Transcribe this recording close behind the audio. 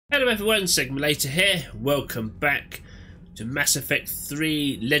Hello everyone, Segmentator here. Welcome back to Mass Effect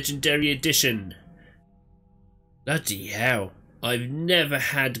 3 Legendary Edition. Bloody hell. I've never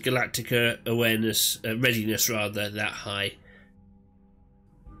had Galactica readiness that high.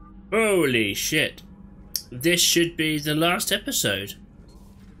 Holy shit. This should be the last episode,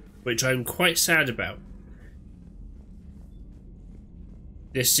 which I'm quite sad about.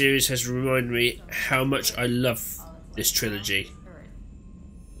 This series has reminded me how much I love this trilogy.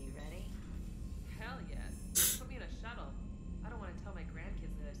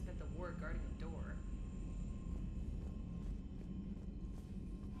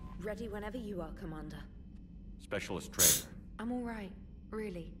 Ready whenever you are, Commander. Specialist trainer. I'm all right,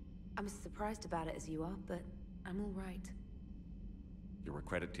 really. I'm as surprised about it as you are, but I'm all right. You're a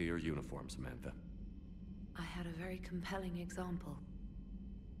credit to your uniform, Samantha. I had a very compelling example.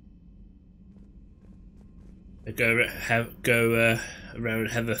 I go around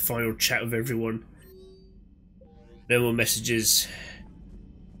and have a final chat with everyone. No more messages.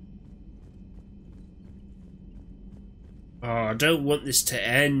 Oh, I don't want this to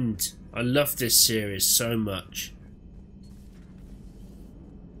end. I love this series so much.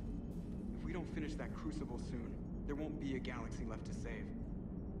 If we don't finish that crucible soon, there won't be a galaxy left to save.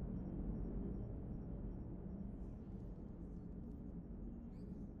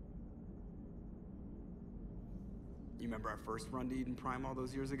 You remember our first run to Eden Prime all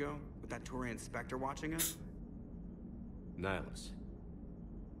those years ago? With that Turian Spectre watching us? Nihilus.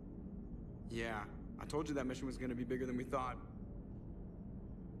 Yeah. I told you that mission was going to be bigger than we thought.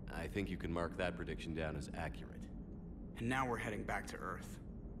 I think you can mark that prediction down as accurate. And now we're heading back to Earth.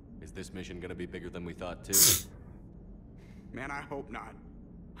 Is this mission gonna be bigger than we thought too? Man, I hope not.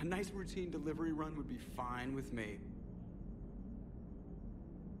 A nice routine delivery run would be fine with me.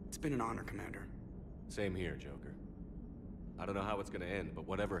 It's been an honor, Commander. Same here, Joker. I don't know how it's gonna end, but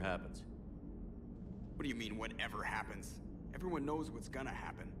whatever happens. What do you mean, whatever happens? Everyone knows what's gonna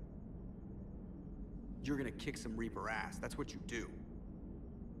happen. You're gonna kick some Reaper ass. That's what you do.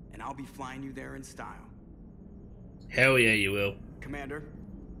 And I'll be flying you there in style. Hell yeah, you will. Commander?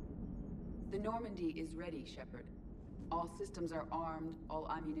 The Normandy is ready, Shepard. All systems are armed,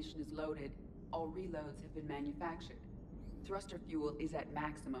 all ammunition is loaded, all reloads have been manufactured. Thruster fuel is at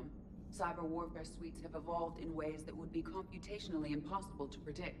maximum. Cyber warfare suites have evolved in ways that would be computationally impossible to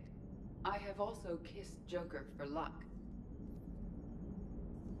predict. I have also kissed Joker for luck.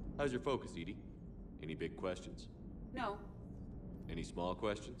 How's your focus, Edie? Any big questions? No. Any small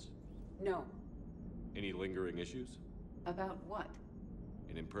questions? No. Any lingering issues? About what?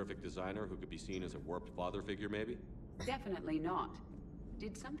 An imperfect designer who could be seen as a warped father figure, maybe? Definitely not.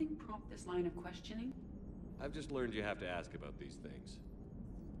 Did something prompt this line of questioning? I've just learned you have to ask about these things.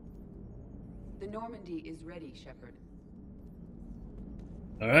 The Normandy is ready, Shepard.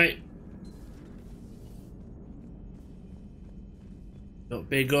 Alright. Not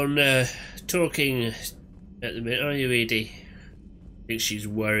big on talking at the minute, are you, Edie? I think she's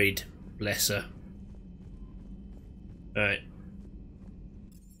worried. Bless her. Alright.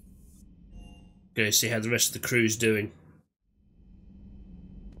 Go see how the rest of the crew's doing.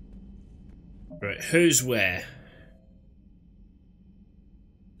 Right, who's where?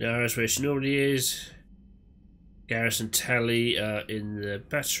 Nara's where she normally is. Garrus and Tally are in the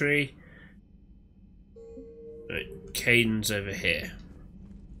battery. Right, Caden's over here.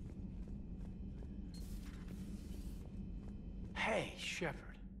 Hey,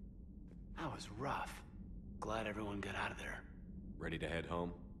 Shepard. That was rough. Glad everyone got out of there. Ready to head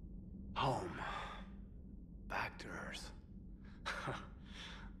home? Home. Back to Earth.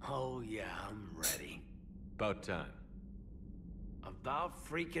 Oh yeah, I'm ready. About time. About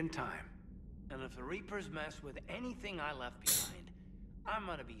freaking time. And if the Reapers mess with anything I left behind, I'm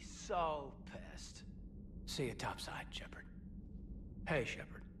gonna be so pissed. See you topside, Shepard. Hey,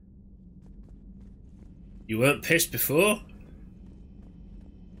 Shepard. You weren't pissed before?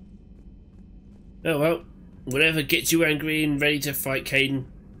 Oh well, whatever gets you angry and ready to fight, Caden,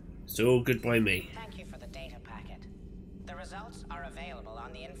 it's all good by me. Thank you for the data packet. The results are available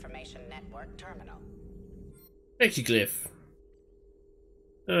on the Information Network terminal. Thank you, Glyph.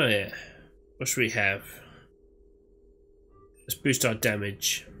 Oh yeah, what should we have? Let's boost our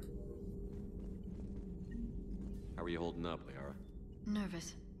damage. How are you holding up, Liara?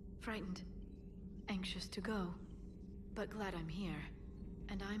 Nervous, frightened, anxious to go, but glad I'm here.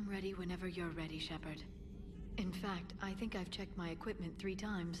 And I'm ready whenever you're ready, Shepard. In fact, I think I've checked my equipment 3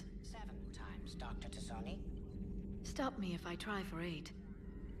 times. 7 times, Dr. Tassoni. Stop me if I try for 8.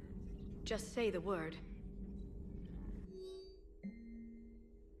 Just say the word.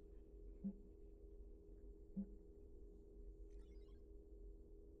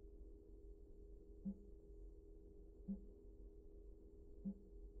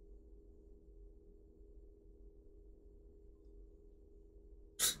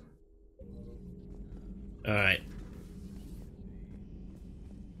 Alright.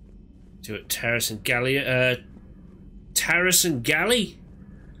 Do it, Terrace and Galley. Terrace and Galley?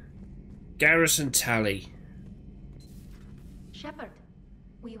 Garrison Tally. Shepard,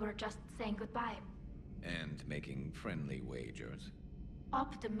 we were just saying goodbye. And making friendly wagers.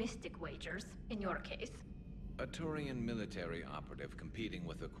 Optimistic wagers, in your case. A Turian military operative competing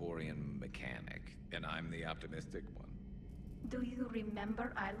with a Quarian mechanic, and I'm the optimistic one. Do you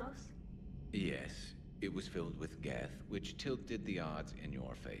remember Ilos? Yes, it was filled with Geth, which tilted the odds in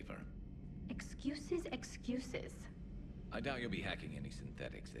your favor. Excuses, excuses. I doubt you'll be hacking any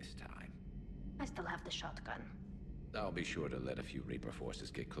synthetics this time. I still have the shotgun. I'll be sure to let a few Reaper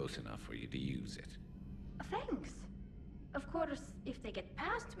forces get close enough for you to use it. Thanks. Of course, if they get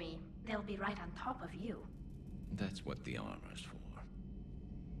past me, they'll be right on top of you. That's what the armor's for.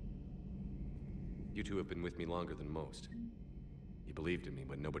 You two have been with me longer than most. You believed in me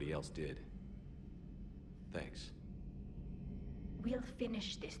when nobody else did. Thanks. We'll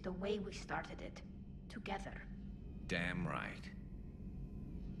finish this the way we started it. Together. Damn right.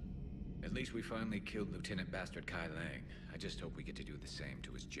 At least we finally killed Lieutenant Bastard Kai Lang. I just hope we get to do the same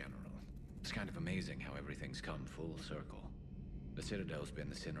to his general. It's kind of amazing how everything's come full circle. The Citadel's been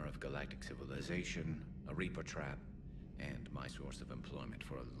the center of galactic civilization, a Reaper trap, and my source of employment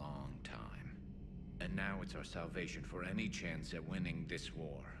for a long time. And now it's our salvation for any chance at winning this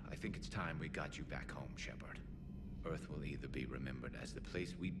war. I think it's time we got you back home, Shepard. Earth will either be remembered as the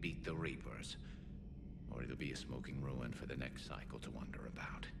place we beat the Reapers, or it'll be a smoking ruin for the next cycle to wonder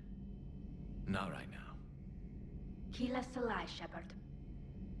about. Not right now. Keep us alive, Shepard.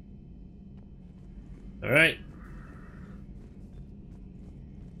 Alright.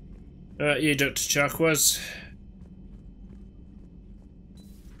 Alright, you, Dr. Chakwas.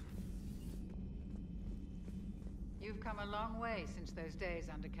 You've come a long way since those days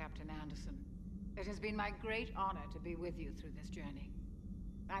under Captain Anderson. It has been my great honor to be with you through this journey.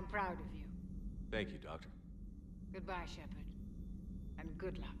 I'm proud of you. Thank you, Doctor. Goodbye, Shepard. And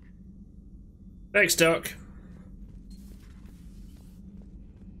good luck. Thanks, Doc.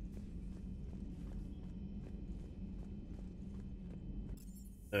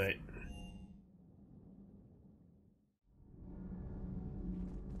 Alright.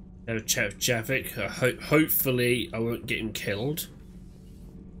 Have a chat with Javik. Hopefully I won't get him killed.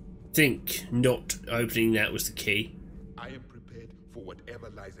 Think not opening that was the key. I am prepared for whatever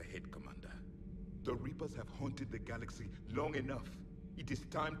lies ahead, Commander. The Reapers have haunted the galaxy long enough. It is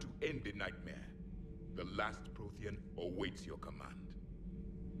time to end the nightmare. The last Prothean awaits your command.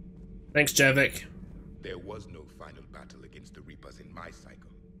 Thanks, Javik. There was no final battle against the Reapers in my cycle.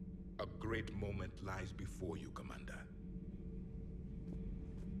 A great moment lies before you, Commander.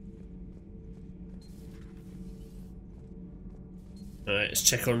 Alright, let's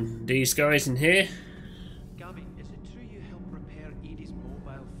check on these guys in here. Gabby, is it true you helped repair Edie's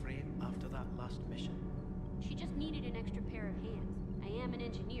mobile frame after that last mission? She just needed an extra pair of hands. I am an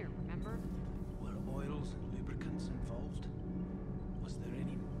engineer, remember? Were oils and lubricants involved? Was there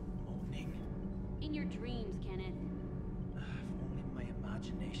any moaning? In your dreams, Kenneth. If only my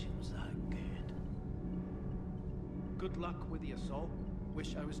imagination was that good. Good luck with the assault.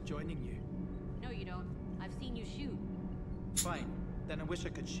 Wish I was joining you. No, you don't. I've seen you shoot. Fine. Then I wish I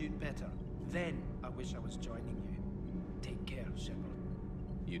could shoot better. Then I wish I was joining you. Take care, Shepard.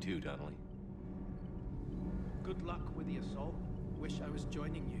 You too, Donnelly. Good luck with the assault. Wish I was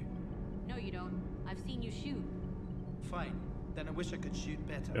joining you. No, you don't. I've seen you shoot. Fine. Then I wish I could shoot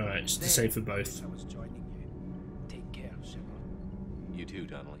better. Alright, it's the same for both. I wish I was joining you. Take care, Shepard. You too,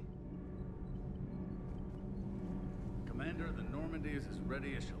 Donnelly. Commander, the Normandy is as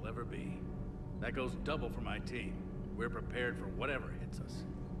ready as she'll ever be. That goes double for my team. We're prepared for whatever hits us.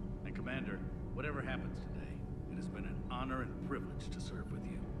 And Commander, whatever happens today, it has been an honor and privilege to serve with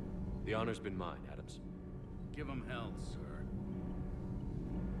you. The honor's been mine, Adams. Give 'em hell, sir.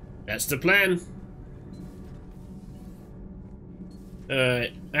 That's the plan.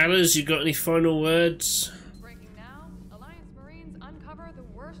 Alright, Alice, you got any final words? Breaking now, Alliance Marines uncover the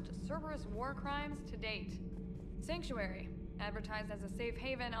worst Cerberus war crimes to date. Sanctuary, advertised as a safe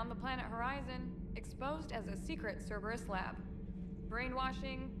haven on the planet Horizon, exposed as a secret Cerberus lab.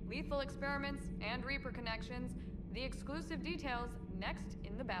 Brainwashing, lethal experiments, and Reaper connections, the exclusive details next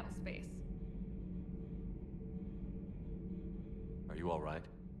in the battle space. Are you all right?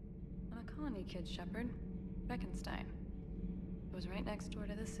 I'm a colony kid, Shepard. Beckenstein. It was right next door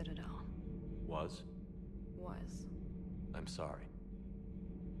to the Citadel. Was? Was. I'm sorry.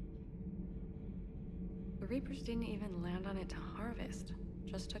 The Reapers didn't even land on it to harvest.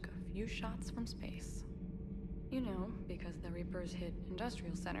 Just took a few shots from space. You know, because the Reapers hit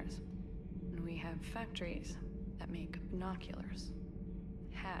industrial centers. And And we have factories that make binoculars.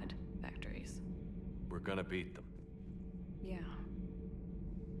 Had factories. We're gonna beat them. Yeah.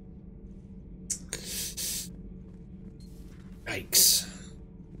 Yikes.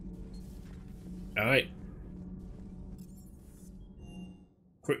 Alright.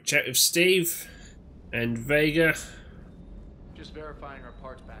 Quick chat with Steve and Vega. Just verifying our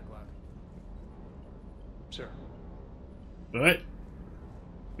parts backlog. Sir. Alright.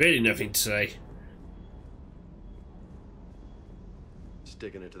 Really nothing to say.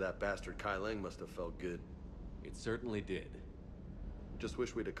 Sticking it to that bastard Kai Lang must have felt good. It certainly did. Just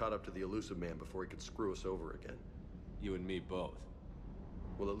wish we'd have caught up to the elusive man before he could screw us over again. You and me both.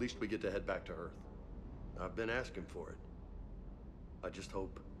 Well, at least we get to head back to Earth. I've been asking for it. I just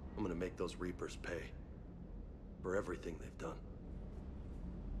hope I'm gonna make those Reapers pay. For everything they've done.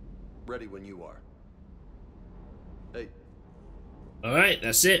 Ready when you are. Hey. Alright,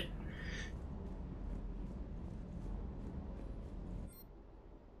 that's it.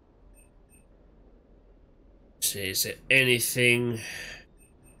 See, is there anything?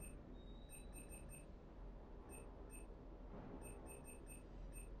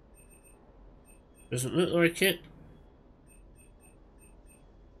 Doesn't look like it.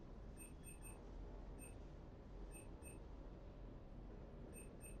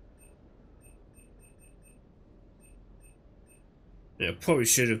 Yeah, probably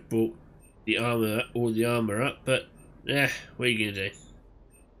should have bought the armor, all the armor up, but yeah, what are you gonna do?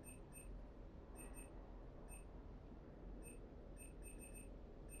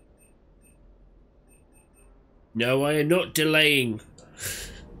 No, I am not delaying.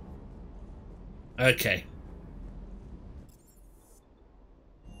 Okay.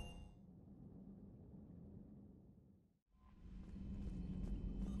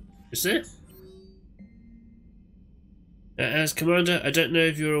 Is it? As Commander, I don't know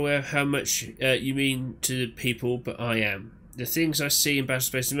if you're aware of how much you mean to the people, but I am. The things I see in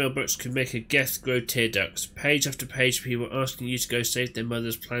battlespace and mailbox could make a Geth grow tear ducts. Page after page, people asking you to go save their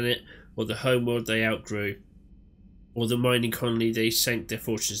mother's planet, or the homeworld they outgrew, or the mining colony they sank their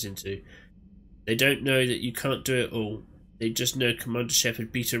fortunes into. They don't know that you can't do it all. They just know Commander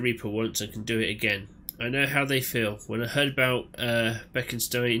Shepard beat a Reaper once and can do it again. I know how they feel. When I heard about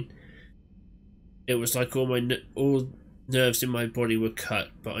Beckenstein, it was like all nerves in my body were cut,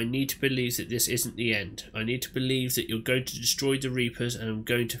 but I need to believe that this isn't the end. I need to believe that you're going to destroy the Reapers, and I'm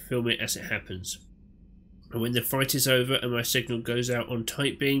going to film it as it happens. And when the fight is over and my signal goes out on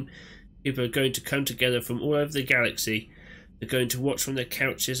tight beam, people are going to come together from all over the galaxy. They're going to watch from their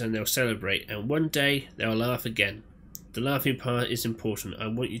couches and they'll celebrate, and one day they'll laugh again. The laughing part is important. I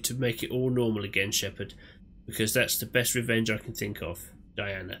want you to make it all normal again, Shepard, because that's the best revenge I can think of.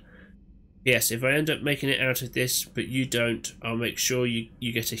 Diana. Yes, if I end up making it out of this, but you don't, I'll make sure you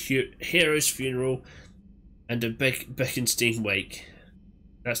get a hero's funeral and a Beckenstein wake.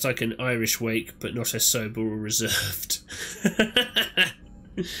 That's like an Irish wake, but not as sober or reserved.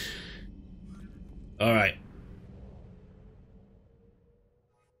 Alright.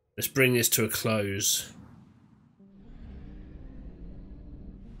 Let's bring this to a close.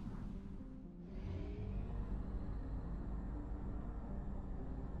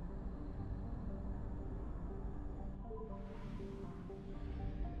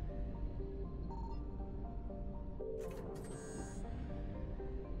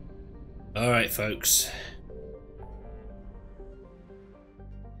 Alright, folks.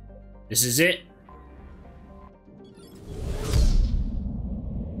 This is it.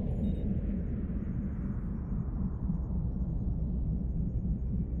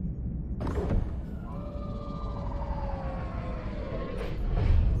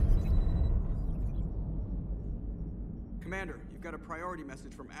 Commander, you've got a priority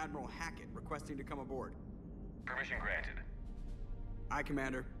message from Admiral Hackett requesting to come aboard. Permission granted. Aye,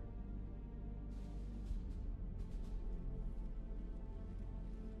 Commander.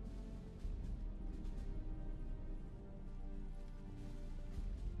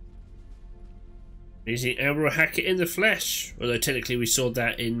 Is the Admiral Hackett in the flesh? Although technically we saw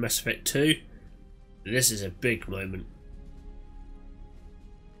that in Mass Effect 2. This is a big moment.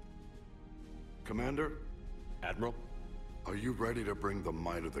 Commander? Admiral? Are you ready to bring the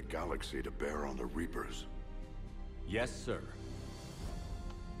might of the galaxy to bear on the Reapers? Yes, sir.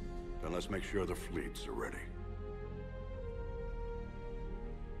 Then let's make sure the fleets are ready.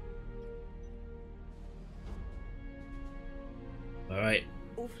 Alright.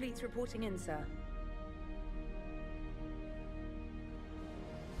 All fleets reporting in, sir.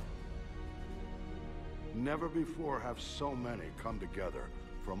 Never before have so many come together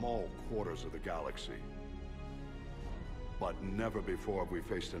from all quarters of the galaxy. but never before have we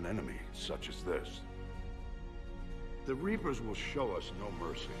faced an enemy such as this. The Reapers will show us no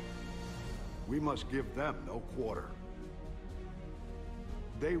mercy. We must give them no quarter.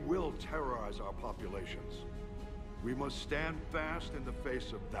 They will terrorize our populations. We must stand fast in the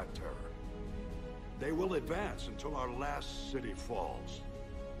face of that terror. They will advance until our last city falls,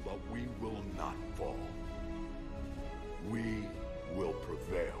 but we will not fall. We will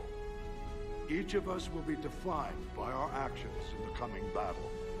prevail. Each of us will be defined by our actions in the coming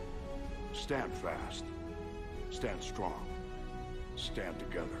battle. Stand fast. Stand strong. Stand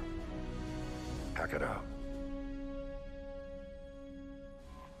together. Hack it out.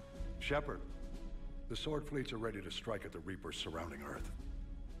 Shepard, the Sword fleets are ready to strike at the Reapers surrounding Earth.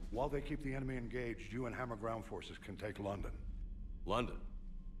 While they keep the enemy engaged, you and Hammer ground forces can take London. London?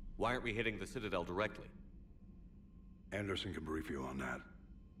 Why aren't we hitting the Citadel directly? Anderson can brief you on that.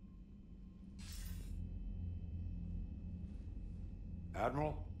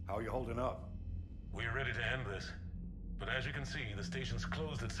 Admiral, how are you holding up? We're ready to end this. But as you can see, the station's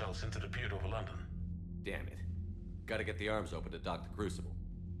closed itself since it appeared over London. Damn it. Gotta get the arms open to dock the Crucible.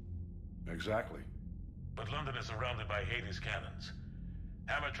 Exactly. But London is surrounded by Hades cannons.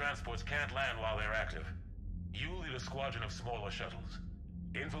 Hammer transports can't land while they're active. You'll lead a squadron of smaller shuttles.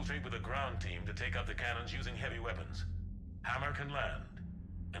 Infiltrate with a ground team to take out the cannons using heavy weapons. Hammer can land,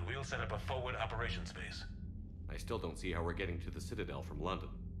 and we'll set up a forward operations base. I still don't see how we're getting to the Citadel from London.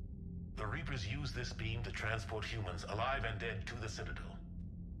 The Reapers use this beam to transport humans, alive and dead, to the Citadel.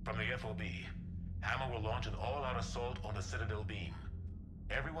 From the FOB, Hammer will launch an all-out assault on the Citadel beam.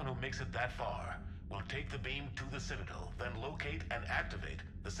 Everyone who makes it that far will take the beam to the Citadel, then locate and activate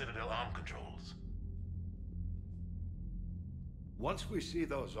the Citadel arm controls. Once we see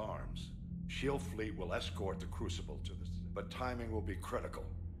those arms, SHIELD fleet will escort the Crucible to the... But timing will be critical.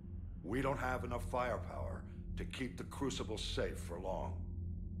 We don't have enough firepower to keep the Crucible safe for long.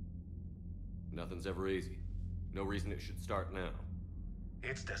 Nothing's ever easy. No reason it should start now.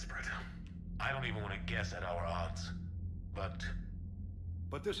 It's desperate. I don't even want to guess at our odds.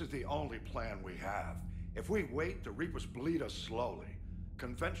 But this is the only plan we have. If we wait, the Reapers bleed us slowly.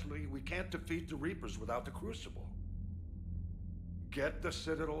 Conventionally, we can't defeat the Reapers without the Crucible. Get the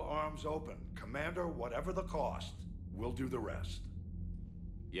Citadel arms open. Commander, whatever the cost, we'll do the rest.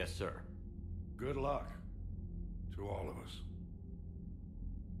 Yes, sir. Good luck to all of us.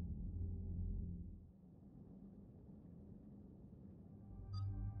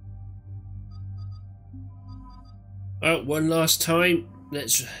 Well, one last time.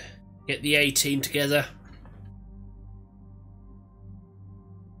 Let's get the A-team together.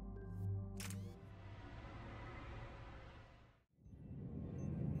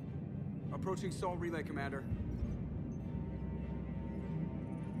 Approaching Sol Relay, Commander.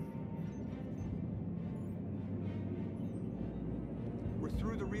 We're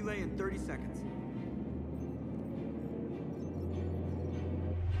through the relay in 30 seconds.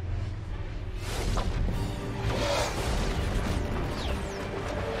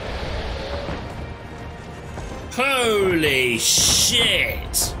 Holy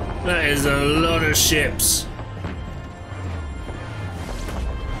shit! That is a lot of ships.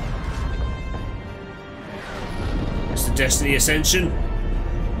 It's the Destiny Ascension.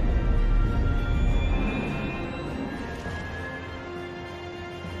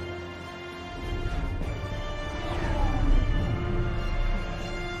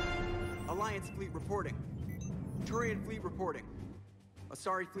 Alliance fleet reporting. Turian fleet reporting.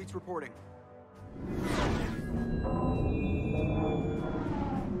 Asari fleets reporting.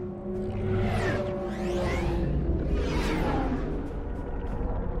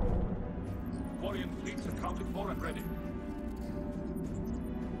 Quarian fleets accounted for and ready.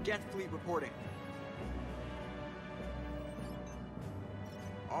 Geth fleet reporting.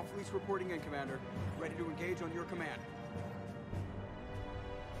 All fleets reporting in, Commander. Ready to engage on your command.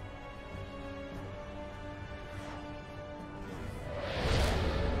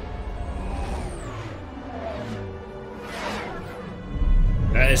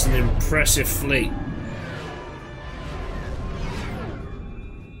 That is an impressive fleet.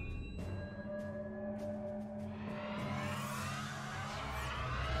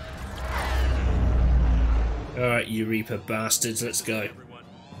 Alright, you Reaper bastards, let's go. Everyone,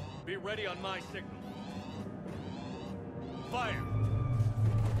 be ready on my signal. Fire!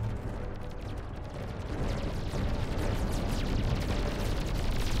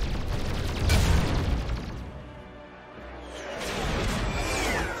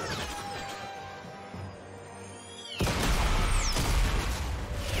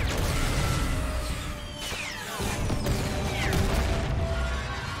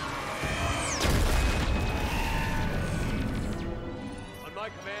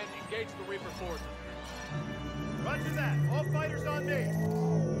 engage the Reaper forces. Roger that. All fighters on me.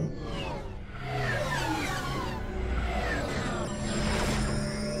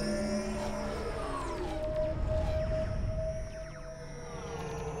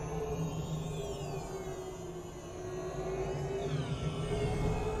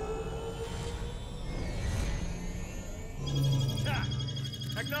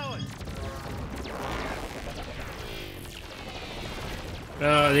 Acknowledge.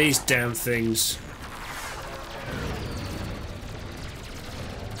 Oh, these damn things.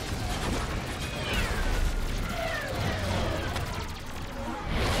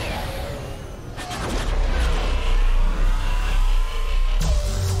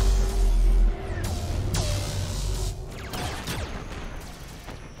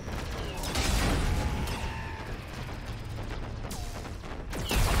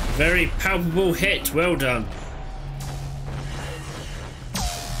 Very palpable hit, well done.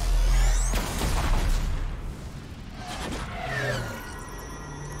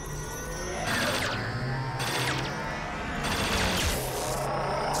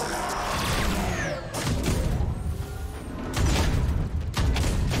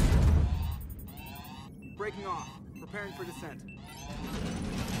 Breaking off. Preparing for descent.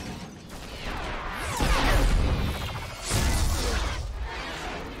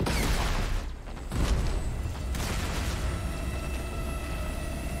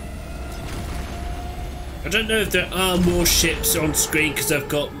 I don't know if there are more ships on screen because I've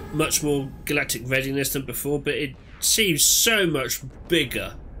got much more galactic readiness than before, but it seems so much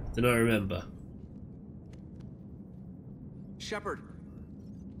bigger than I remember. Shepard.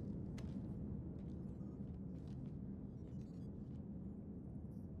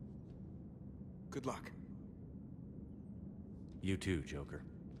 Good luck. You too, Joker.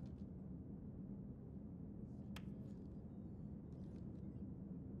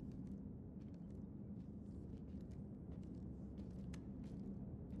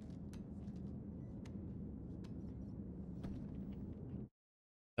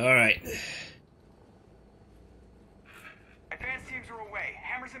 All right. Advanced teams are away.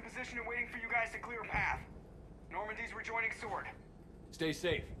 Hammer's in position and waiting for you guys to clear a path. Normandy's rejoining Sword. Stay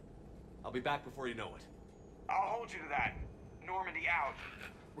safe. I'll be back before you know it. I'll hold you to that. Normandy out.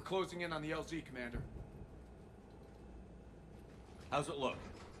 We're closing in on the LZ, Commander. How's it look?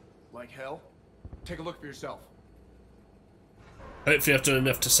 Like hell? Take a look for yourself. Hopefully I've done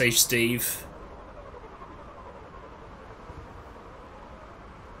enough to save Steve.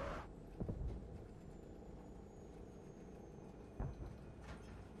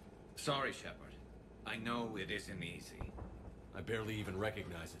 Sorry, Shepard. I know it isn't easy. I barely even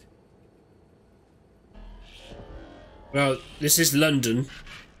recognize it. Well, this is London.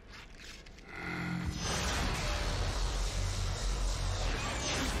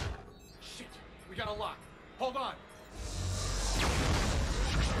 Shit! We got a lock. Hold on.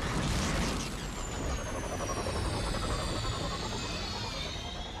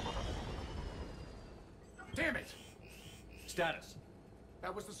 Damn it! Status.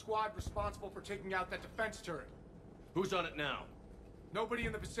 That was the squad responsible for taking out that defense turret. Who's on it now? Nobody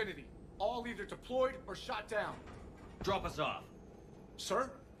in the vicinity. All either deployed or shot down. Drop us off. Sir?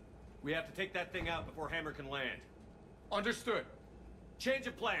 We have to take that thing out before Hammer can land. Understood. Change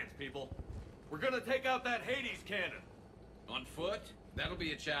of plans, people. We're gonna take out that Hades cannon. On foot? That'll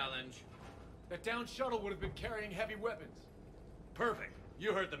be a challenge. That downed shuttle would have been carrying heavy weapons. Perfect.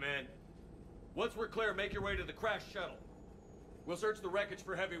 You heard the man. Once we're clear, make your way to the crashed shuttle. We'll search the wreckage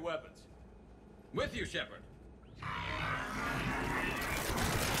for heavy weapons. With you, Shepard.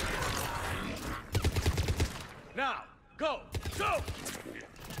 Now, go! Go!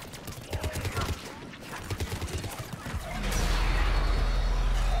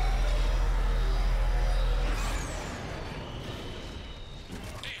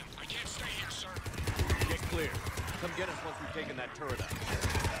 Get clear. Come get us once we've taken that turret out.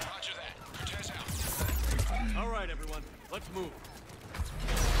 Roger that. Cortez out. All right, everyone. Let's move.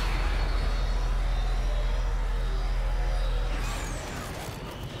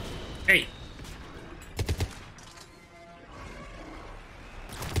 Hey.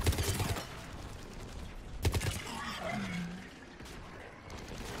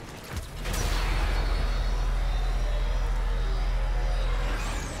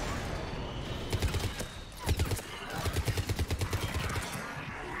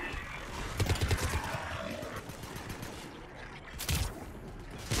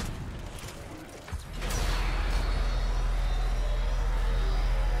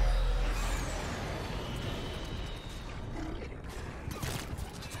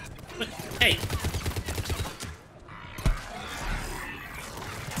 Hey.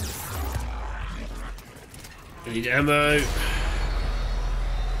 I need ammo.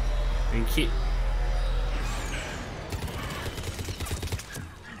 Thank you.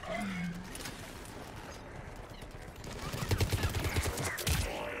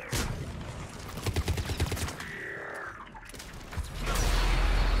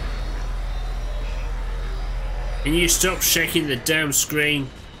 Can you stop shaking the damn screen?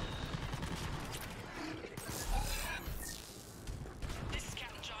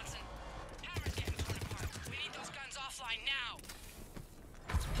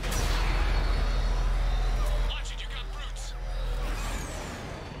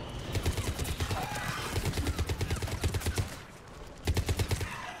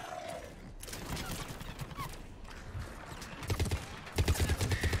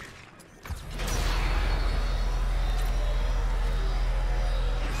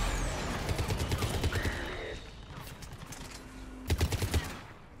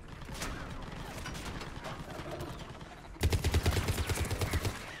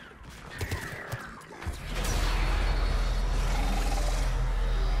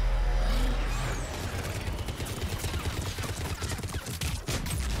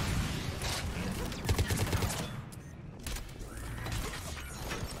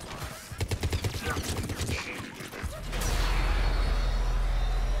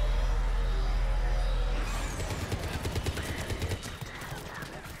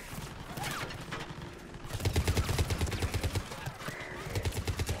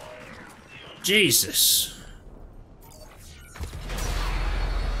 Jesus.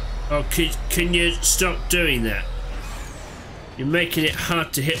 Oh, can you stop doing that? You're making it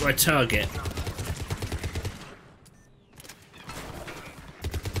hard to hit my target.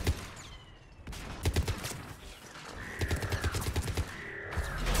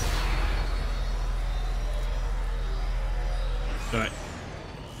 Right.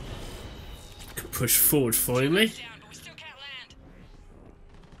 Can push forward finally.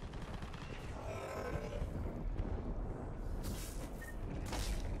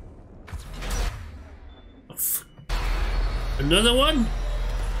 Another one?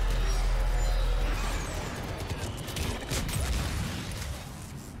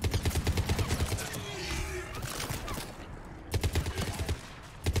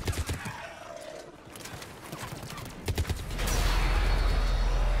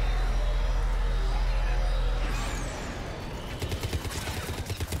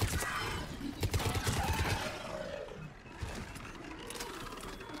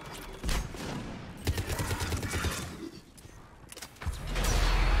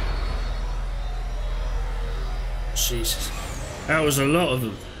 Jesus, that was a lot of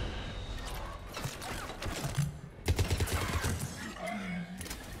them.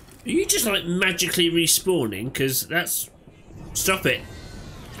 Are you just like magically respawning? Because that's... Stop it.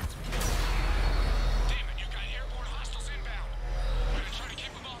 Damn it, you got airborne hostiles inbound. I'm gonna try to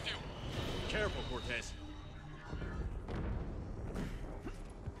keep them off you. Careful, Cortez.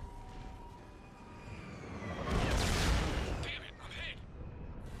 Damn it, I'm hit.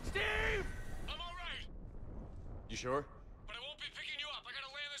 Steve! I'm alright. You sure? But I won't be picking you up. I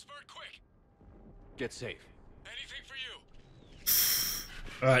gotta land this bird quick. Get safe. Anything for you.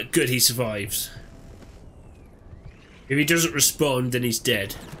 Alright, good, he survives. If he doesn't respond, then he's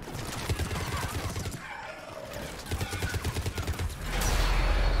dead.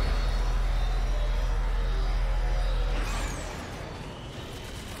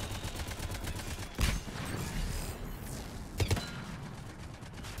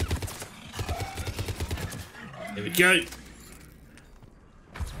 There we go. There's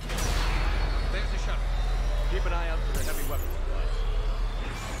the shuttle. Keep an eye out for the heavy weapons supplies.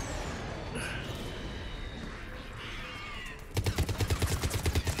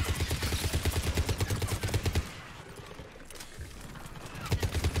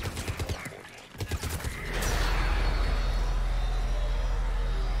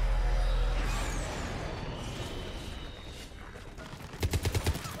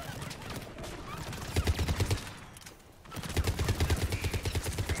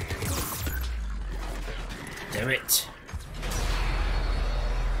 Damn it.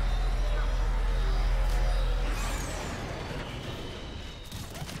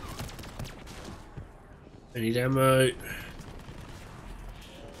 I need ammo.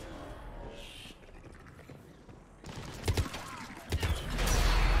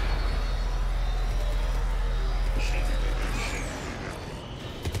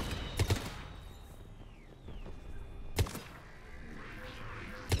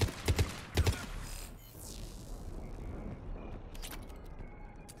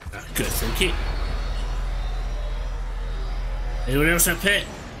 Good, thank you. Anyone else up here?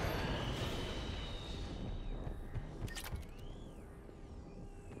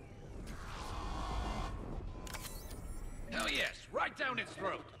 right down its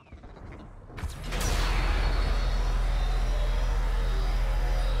throat.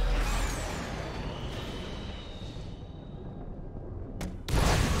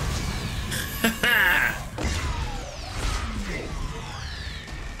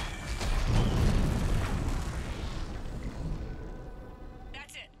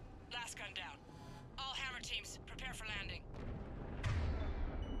 That's it. Last gun down. All Hammer teams, prepare for landing.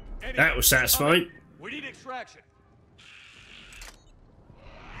 That was satisfying. We need extraction.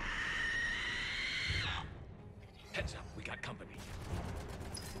 Heads up, we got company.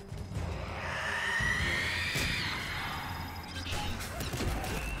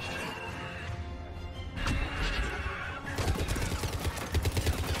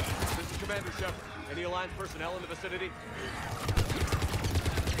 This is Commander Shepard. Any Alliance personnel in the vicinity?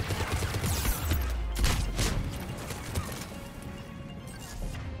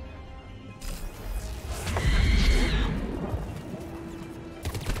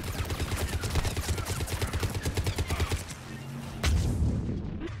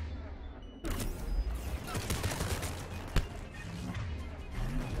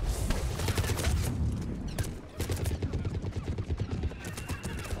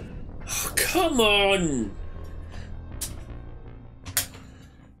 Come on!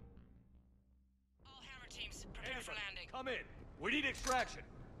 All Hammer teams, prepare for landing. Come in. We need extraction.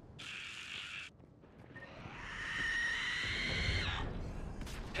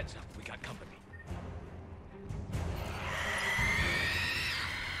 Heads up, we got company.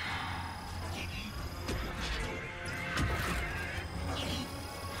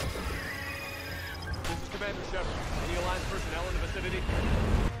 This is Commander Shepard. Any Alliance personnel in the vicinity?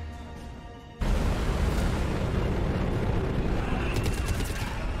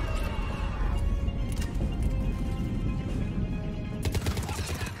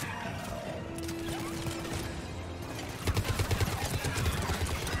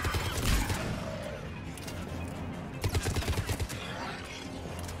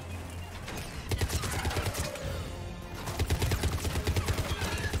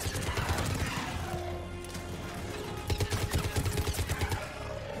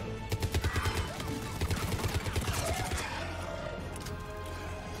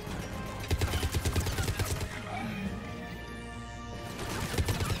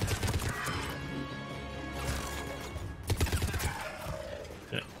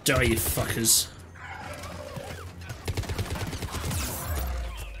 Die, you fuckers.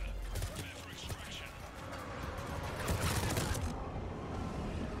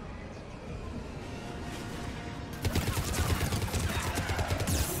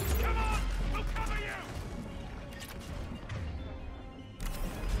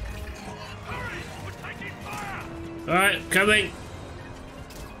 Alright, coming.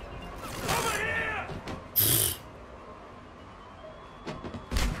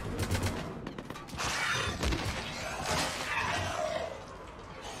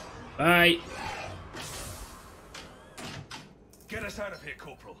 Bye. Get us out of here,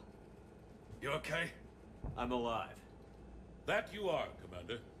 Corporal. You okay? I'm alive. That you are,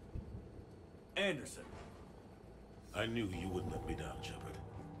 Commander. Anderson. I knew you wouldn't let me down, Shepard.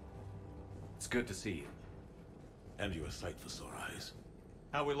 It's good to see you. And you're a sight for sore eyes.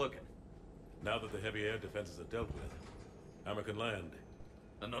 How we looking? Now that the heavy air defenses are dealt with, Hammer can land.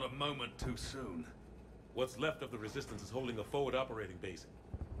 And not a moment too soon. What's left of the Resistance is holding a forward operating base.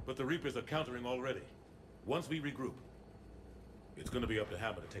 But the Reapers are countering already. Once we regroup, it's gonna be up to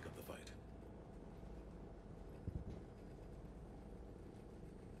Hammer to take up the fight.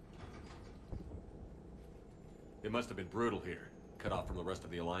 It must have been brutal here. Cut off from the rest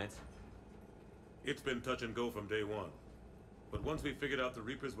of the Alliance. It's been touch and go from day one. But once we figured out the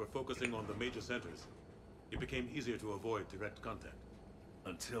Reapers were focusing on the major centers, it became easier to avoid direct contact.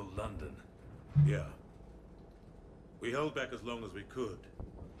 Until London. Yeah. We held back as long as we could,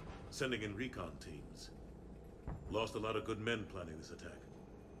 sending in recon teams. Lost a lot of good men planning this attack.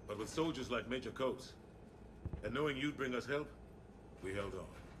 But with soldiers like Major Coates, and knowing you'd bring us help, we held on.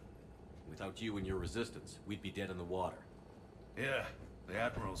 Without you and your resistance, we'd be dead in the water. Yeah, the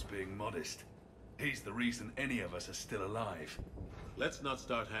Admiral's being modest. He's the reason any of us are still alive. Let's not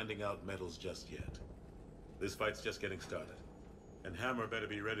start handing out medals just yet. This fight's just getting started. And Hammer better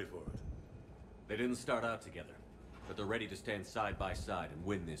be ready for it. They didn't start out together, but they're ready to stand side by side and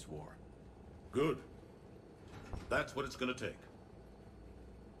win this war. Good. That's what it's gonna take.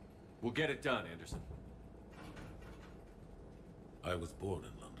 We'll get it done, Anderson. I was born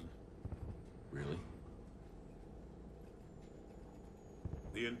in London. Really?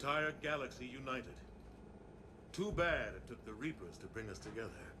 The entire galaxy united. Too bad it took the Reapers to bring us together.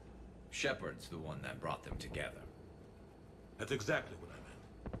 Shepard's the one that brought them together. That's exactly what I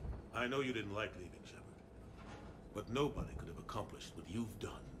meant. I know you didn't like leaving, Shepard. But nobody could have accomplished what you've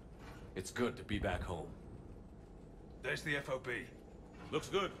done. It's good to be back home. There's the FOB. Looks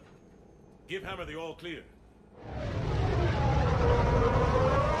good. Give Hammer the all clear.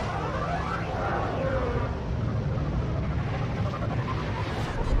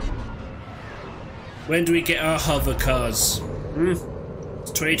 When do we get our hover cars?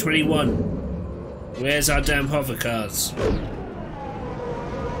 It's 2021. Where's our damn hover cars?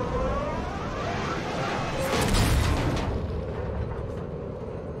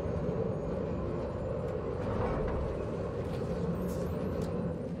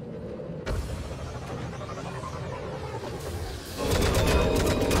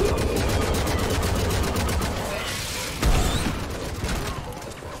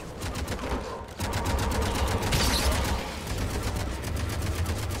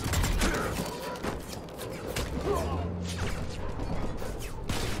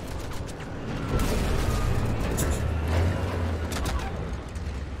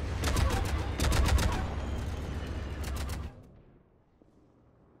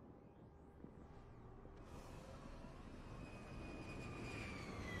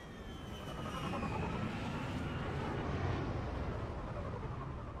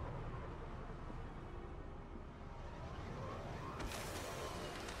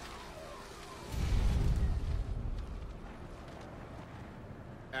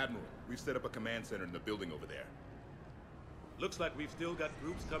 Admiral, we've set up a command center in the building over there. Looks like we've still got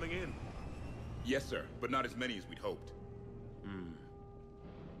groups coming in. Yes, sir, but not as many as we'd hoped.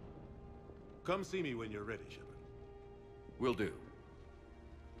 Come see me when you're ready, Shepard. Will do.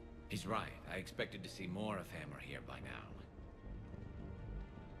 He's right. I expected to see more of Hammer here by now.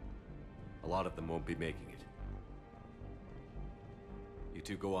 A lot of them won't be making it. You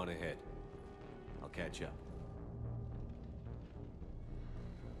two go on ahead. I'll catch up.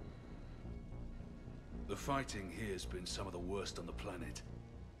 The fighting here's been some of the worst on the planet.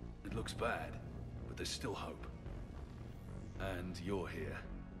 It looks bad, but there's still hope. And you're here.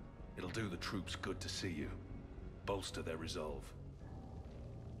 It'll do the troops good to see you. Bolster their resolve.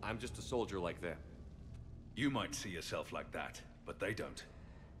 I'm just a soldier like them. You might see yourself like that, but they don't.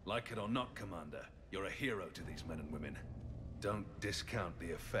 Like it or not, Commander, you're a hero to these men and women. Don't discount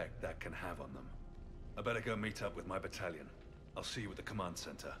the effect that can have on them. I better go meet up with my battalion. I'll see you at the command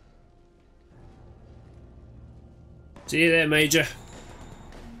center. See you there, Major.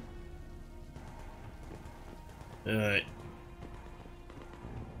 Alright.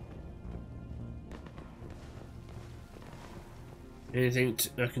 Anything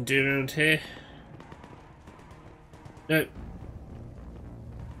I can do around here? Nope.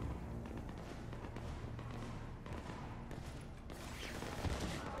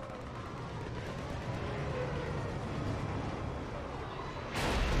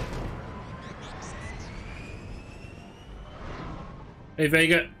 Hey,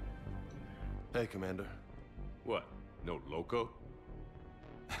 Vega. Hey, Commander. What? No loco?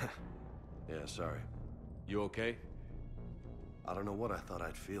 Yeah, sorry. You okay? I don't know what I thought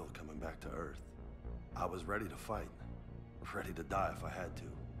I'd feel coming back to Earth. I was ready to fight. Ready to die if I had to.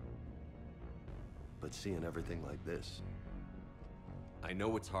 But seeing everything like this... I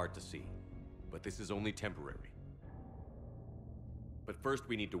know it's hard to see, but this is only temporary. But first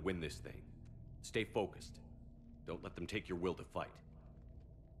we need to win this thing. Stay focused. Don't let them take your will to fight.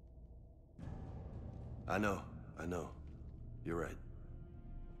 I know. You're right.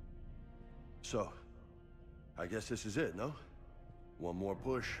 So, I guess this is it, no? One more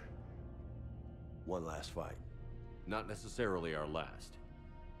push. One last fight. Not necessarily our last.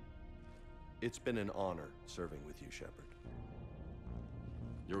 It's been an honor serving with you, Shepard.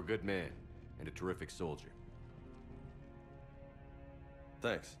 You're a good man, and a terrific soldier.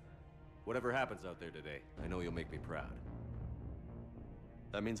 Thanks. Whatever happens out there today, I know you'll make me proud.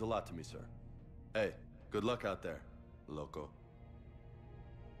 That means a lot to me, sir. Hey, good luck out there, loco.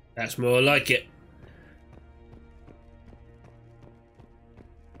 That's more like it.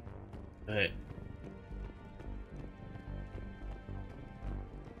 Alright.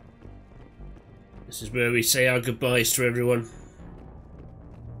 This is where we say our goodbyes to everyone.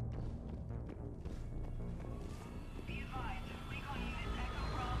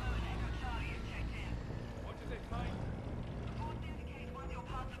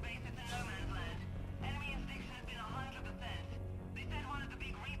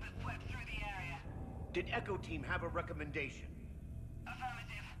 Did Echo Team have a recommendation?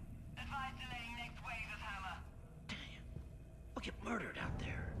 Affirmative. Advise delaying next wave of Hammer. Damn. We'll get murdered out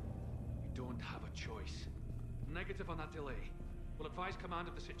there. We don't have a choice. Negative on that delay. We'll advise command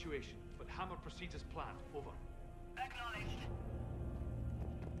of the situation, but Hammer proceeds as planned. Over.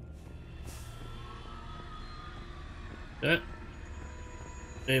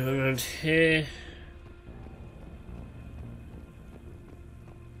 Anyone around here?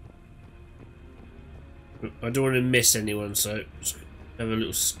 I don't want to miss anyone, so just have a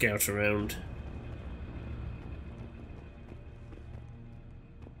little scout around.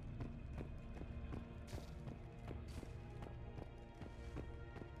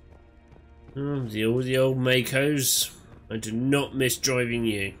 Oh, the old Makos. I do not miss driving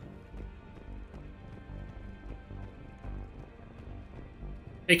you.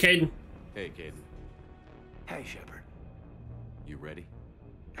 Hey, Caden. Hey, Caden. Hey, Shepard. You ready?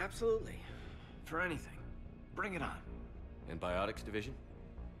 Absolutely. For anything. Bring it on. Antibiotics division?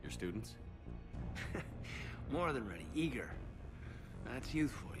 Your students? More than ready. Eager. That's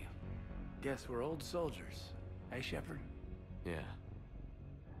youth for you. Guess we're old soldiers. Hey, Shepard? Yeah.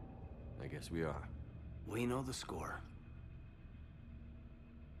 I guess we are. We know the score.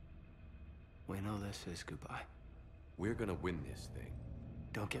 We know this is goodbye. We're gonna win this thing.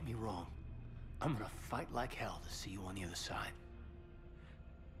 Don't get me wrong. I'm gonna fight like hell to see you on the other side.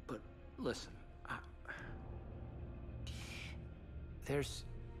 But listen, there's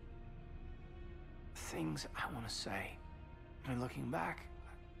things I want to say. And looking back,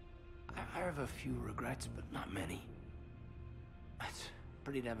 I have a few regrets, but not many. That's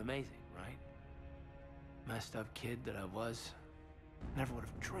pretty damn amazing, right? Messed up kid that I was, never would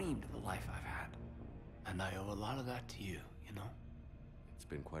have dreamed of the life I've had. And I owe a lot of that to you, you know? It's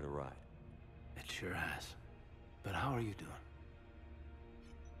been quite a ride. It sure has. But how are you doing?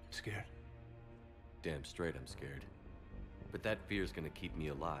 Scared? Damn straight I'm scared. But that fear's gonna keep me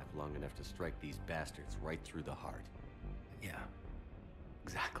alive long enough to strike these bastards right through the heart. Yeah.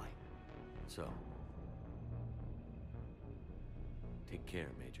 Exactly. So... take care,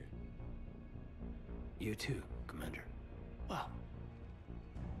 Major. You too, Commander. Well...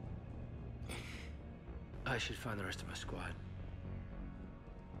 I should find the rest of my squad.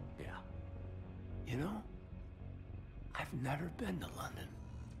 Yeah. You know, I've never been to London.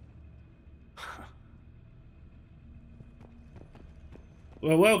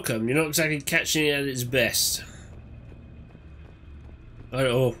 Well, welcome. You're not exactly catching it at its best. I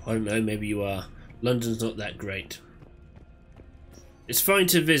don't know, maybe you are. London's not that great. It's fine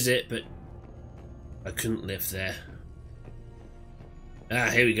to visit, but I couldn't live there. Ah,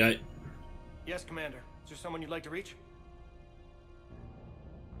 here we go. Yes, Commander. Is there someone you'd like to reach?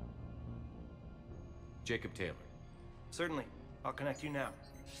 Jacob Taylor. Certainly. I'll connect you now.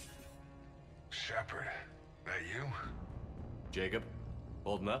 Shepard, that you? Jacob,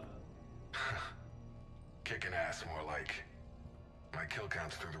 holding up? Kicking ass, more like. My kill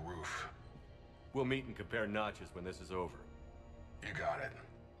count's through the roof. We'll meet and compare notches when this is over. You got it.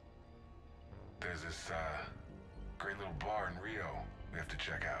 There's this, great little bar in Rio we have to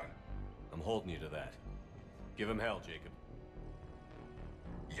check out. I'm holding you to that. Give him hell, Jacob.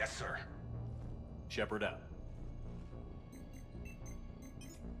 Yes, sir. Shepard out.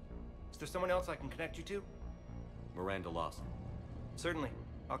 Is there someone else I can connect you to? Miranda Lawson. Certainly.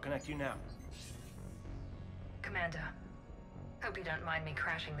 I'll connect you now. Commander, hope you don't mind me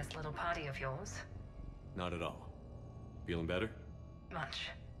crashing this little party of yours. Not at all. Feeling better? Much.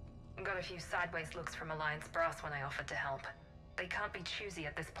 Got a few sideways looks from Alliance brass when I offered to help. They can't be choosy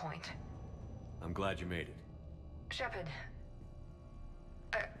at this point. I'm glad you made it. Shepard,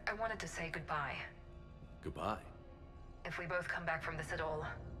 I wanted to say goodbye. Goodbye. If we both come back from this at all,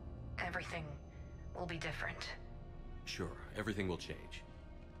 everything will be different. Sure, everything will change.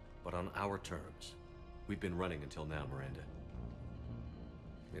 But on our terms. We've been running until now, Miranda.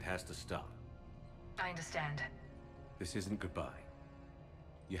 It has to stop. I understand. This isn't goodbye.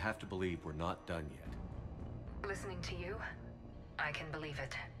 You have to believe we're not done yet. Listening to you, I can believe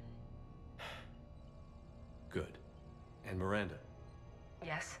it. Good. And Miranda,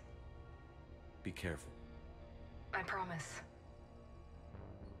 Yes, be careful. I promise.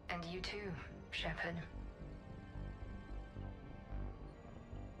 And you too, Shepard.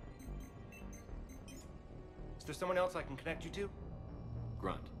 Is there someone else I can connect you to?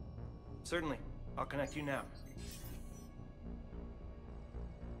 Grunt. Certainly. I'll connect you now.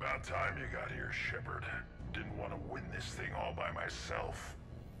 About time you got here, Shepard. Didn't want to win this thing all by myself.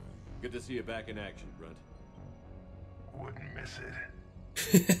 Good to see you back in action, Grunt. Wouldn't miss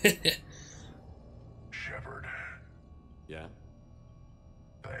it. Shepard. Yeah?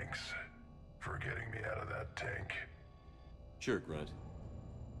 Thanks for getting me out of that tank. Sure, Grunt.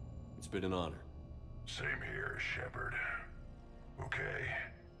 It's been an honor. Same here, Shepard. Okay.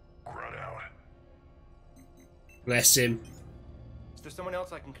 Grunt out. Bless him. Is there someone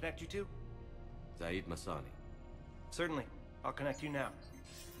else I can connect you to? Zaid Masani. Certainly. I'll connect you now.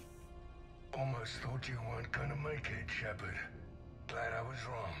 Almost thought you weren't gonna make it, Shepard. Glad I was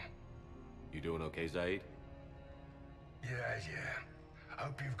wrong. You doing okay, Zaid? Yeah.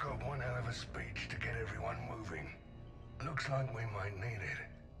 Hope you've got one hell of a speech to get everyone moving. Looks like we might need it.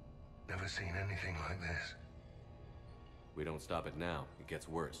 Never seen anything like this. We don't stop it now, it gets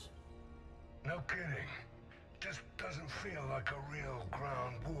worse. No kidding. Just doesn't feel like a real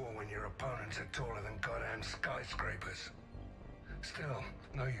ground war when your opponents are taller than goddamn skyscrapers. Still,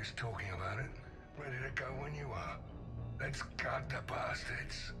 no use talking about it. Ready to go when you are. Let's gut the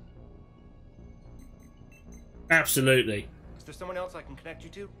bastards. Absolutely. Is there someone else I can connect you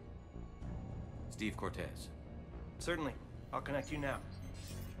to? Steve Cortez. Certainly. I'll connect you now.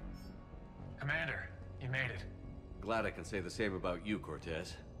 Commander, you made it. Glad I can say the same about you,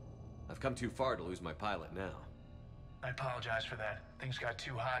 Cortez. I've come too far to lose my pilot now. I apologize for that. Things got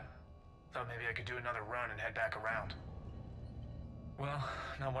too hot. Thought maybe I could do another run and head back around. Well,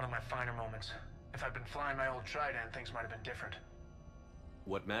 not one of my finer moments. If I'd been flying my old Trident, things might have been different.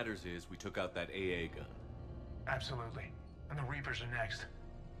 What matters is we took out that AA gun. Absolutely. And the Reapers are next.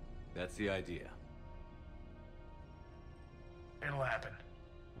 That's the idea. It'll happen.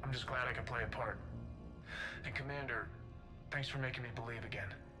 I'm just glad I can play a part. And Commander, thanks for making me believe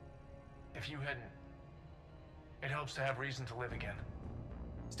again. If you hadn't, it helps to have reason to live again.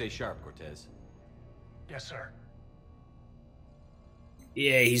 Stay sharp, Cortez. Yes, sir.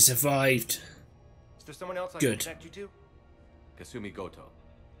 Yeah, he survived. Is there someone else I Good. can connect you to? Kasumi Goto.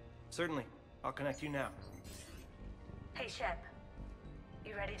 Certainly. I'll connect you now. Hey, Shep.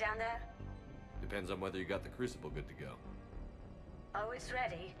 You ready down there? Depends on whether you got the Crucible good to go. Oh, it's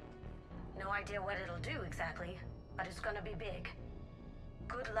ready. No idea what it'll do exactly, but it's gonna be big.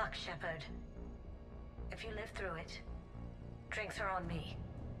 Good luck, Shepard. If you live through it, drinks are on me.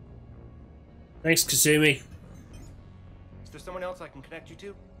 Thanks, Kasumi. Is there someone else I can connect you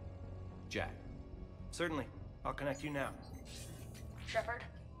to? Jack. Certainly. I'll connect you now. Shepard?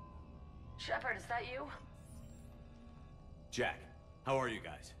 Shepard, is that you? Jack, how are you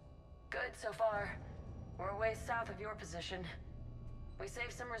guys? Good so far. We're ways south of your position. We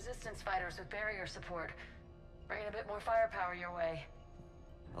saved some resistance fighters with barrier support. Bringing a bit more firepower your way.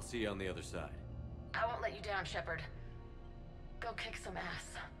 I'll see you on the other side. I won't let you down, Shepard. Go kick some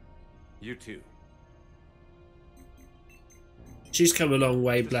ass. You too. She's come a long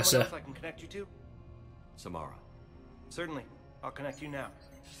way, bless her. Else I can connect you to? Samara. Certainly. I'll connect you now.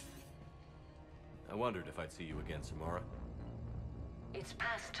 I wondered if I'd see you again, Samara. It's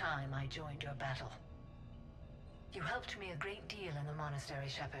past time I joined your battle. You helped me a great deal in the monastery,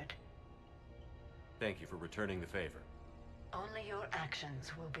 Shepard. Thank you for returning the favor. Only your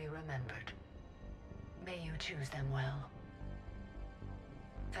actions will be remembered. May you choose them well.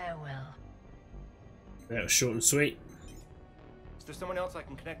 Farewell. That was short and sweet. Is there someone else I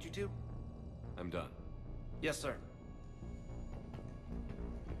can connect you to? I'm done. Yes, sir.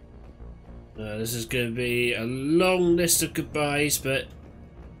 This is going to be a long list of goodbyes, but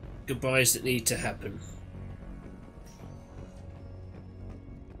goodbyes that need to happen.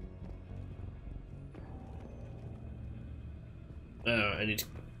 Oh, I need to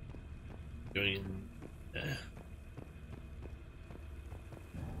go in.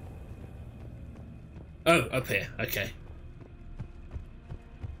 Oh, up here. Okay.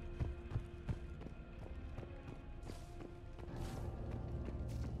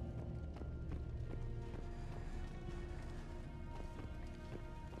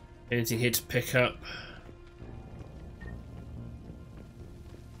 Anything here to pick up?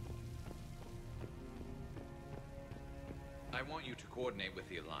 I want you to coordinate with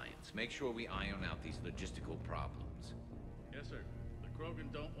the Alliance. Make sure we iron out these logistical problems. Yes, sir. The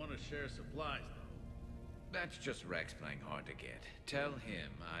Krogan don't want to share supplies, though. That's just Rex playing hard to get. Tell him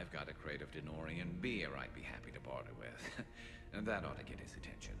I've got a crate of Denorian beer I'd be happy to barter with. And that ought to get his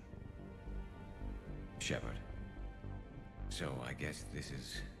attention. Shepard. So I guess this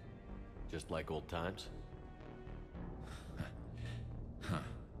is... just like old times?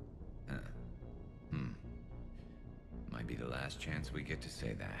 Might be the last chance we get to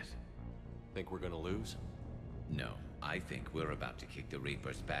say that. Think we're gonna lose? No, I think we're about to kick the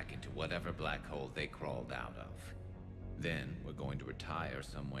Reapers back into whatever black hole they crawled out of. Then we're going to retire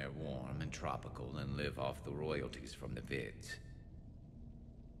somewhere warm and tropical and live off the royalties from the vids.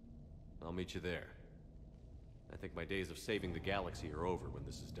 I'll meet you there. I think my days of saving the galaxy are over when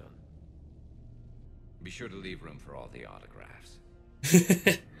this is done. Be sure to leave room for all the autographs.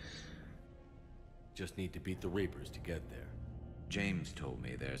 Just need to beat the Reapers to get there. James told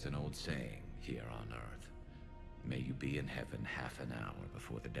me there's an old saying here on Earth. May you be in heaven half an hour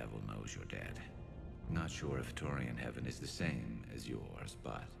before the devil knows you're dead. Not sure if Turian heaven is the same as yours,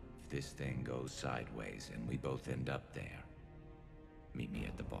 but if this thing goes sideways and we both end up there, meet me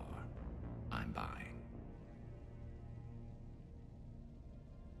at the bar. I'm buying.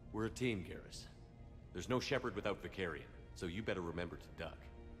 We're a team, Garrus. There's no Shepard without Vicarian, so you better remember to duck.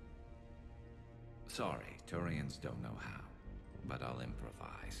 Sorry, Turians don't know how, but I'll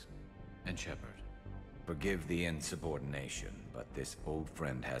improvise. And Shepard, forgive the insubordination, but this old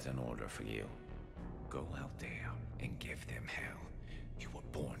friend has an order for you. Go out there and give them hell. You were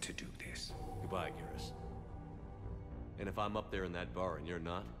born to do this. Goodbye, Garrus. And if I'm up there in that bar and you're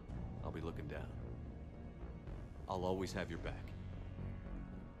not, I'll be looking down. I'll always have your back.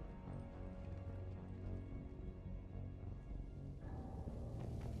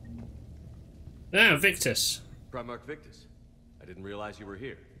 Ah, Victus. Primarch Victus. I didn't realize you were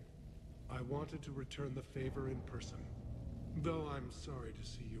here. I wanted to return the favor in person. Though I'm sorry to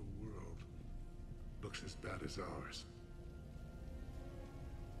see your world looks as bad as ours.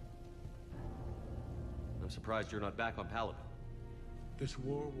 I'm surprised you're not back on Paladin. This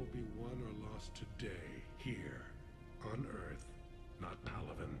war will be won or lost today, here, on Earth, not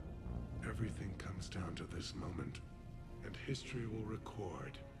Palaven. Everything comes down to this moment, and history will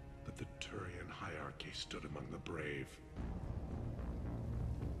record that the Turian hierarchy stood among the brave.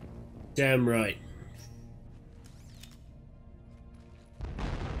 Damn right.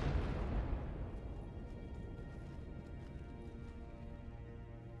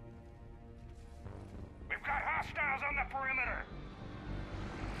 We've got hostiles on the perimeter!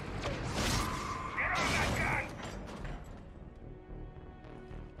 Get on that gun!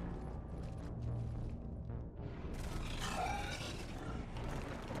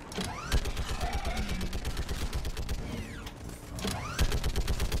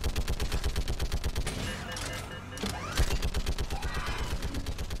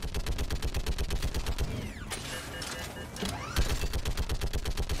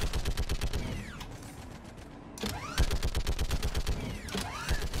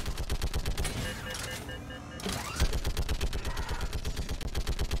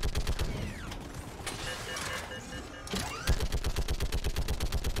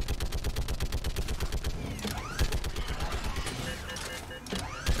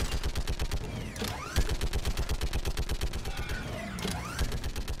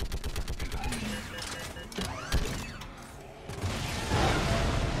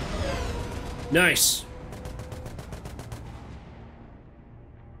 Nice.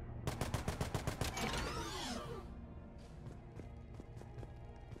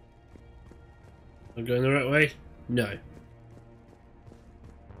 I'm going the right way? No.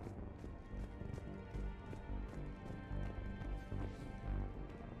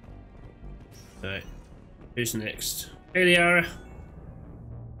 Alright. Who's next? Hey, Liara.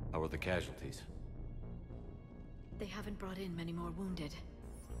 How are the casualties? They haven't brought in many more wounded.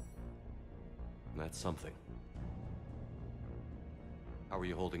 That's something. How are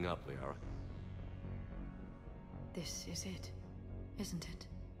you holding up, Liara? This is it, isn't it?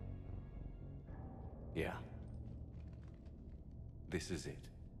 Yeah. This is it.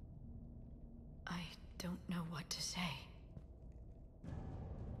 I don't know what to say.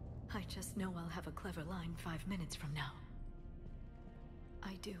 I just know I'll have a clever line 5 minutes from now.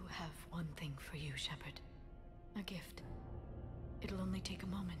 I do have one thing for you, Shepard. A gift. It'll only take a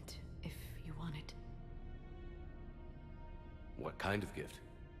moment, if you want it. What kind of gift?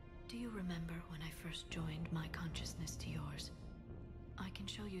 Do you remember when I first joined my consciousness to yours? I can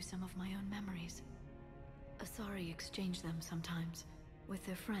show you some of my own memories. Asari exchange them sometimes, with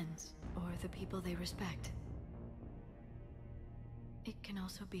their friends, or the people they respect. It can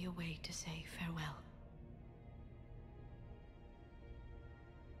also be a way to say farewell.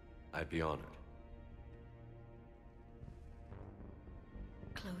 I'd be honored.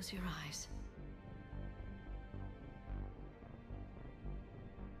 Close your eyes.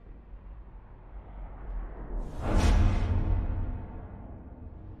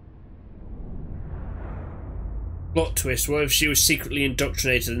 Plot twist, what if she was secretly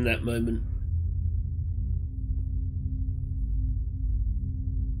indoctrinated in that moment?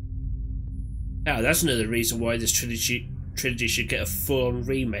 Ah, that's another reason why this trilogy should get a full-on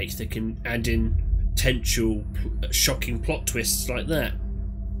remake that can add in potential shocking plot twists like that.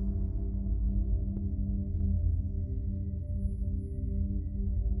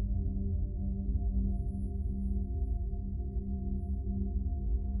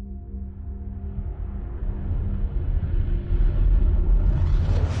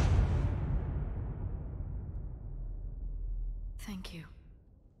 Thank you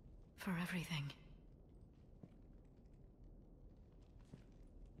for everything.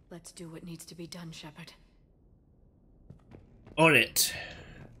 Let's do what needs to be done, Shepard. On it.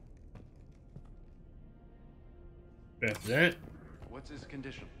 Grab that. What's his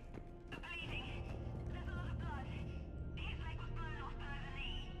condition?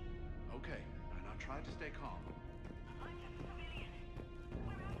 Okay, and I'll try to stay calm.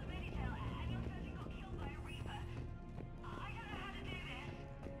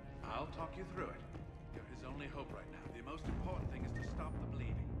 I'll talk you through it. You're his only hope right now. The most important thing is to stop the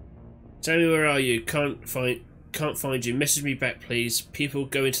bleeding. Tell me, where are you? Can't find you. Message me back, please. People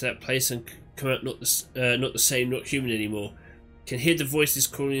go into that place and come out not the same, not human anymore. Can hear the voices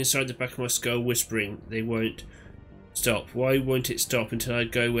calling inside the back of my skull, whispering. They won't stop. Why won't it stop until I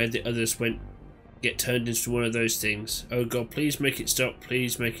go where the others went? Get turned into one of those things. Oh God, please make it stop.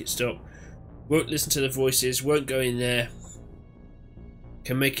 Please make it stop. Won't listen to the voices. Won't go in there.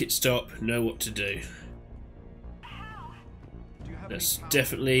 Can make it stop. Know what to do. That's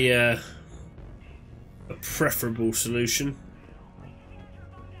definitely a preferable solution.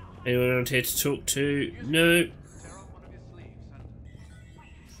 Anyone around here to talk to? No.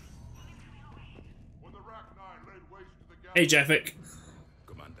 Hey, Javik.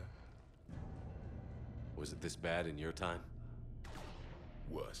 Commander. Was it this bad in your time?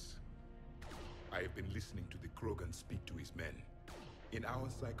 Worse. I have been listening to the Krogan speak to his men. In our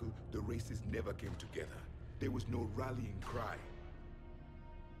cycle, the races never came together. There was no rallying cry.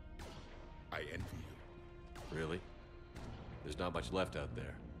 I envy you. Really? There's not much left out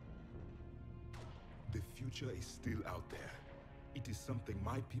there. The future is still out there. It is something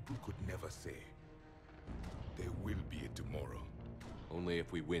my people could never say. There will be a tomorrow. Only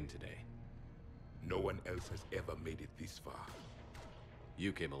if we win today. No one else has ever made it this far.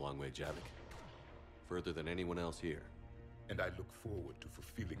 You came a long way, Javik. Further than anyone else here. And I look forward to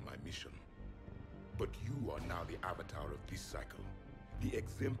fulfilling my mission. But you are now the avatar of this cycle. The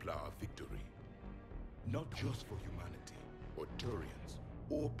exemplar of victory. Not just for humanity, or Turians,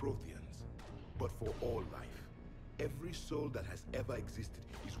 or Protheans, but for all life. Every soul that has ever existed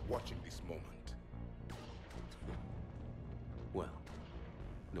is watching this moment. Well,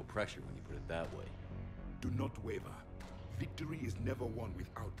 no pressure when you put it that way. Do not waver. Victory is never won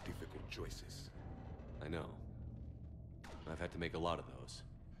without difficult choices. I know. I've had to make a lot of those.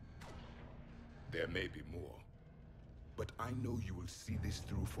 There may be more. But I know you will see this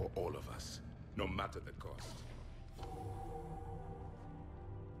through for all of us, no matter the cost.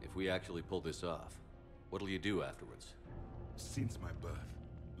 If we actually pull this off, what'll you do afterwards? Since my birth,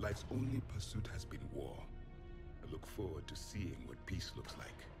 life's only pursuit has been war. I look forward to seeing what peace looks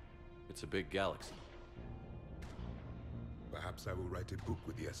like. It's a big galaxy. Perhaps I will write a book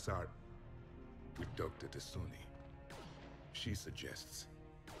with the Asar, with Dr. Tasoni. She suggests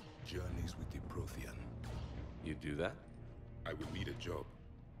journeys with the Prothean. You do that? I will need a job.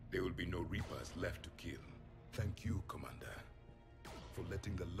 There will be no Reapers left to kill. Thank you, Commander, for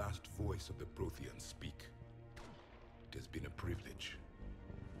letting the last voice of the Prothean speak. It has been a privilege.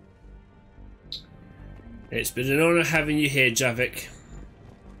 It's been an honor having you here, Javik.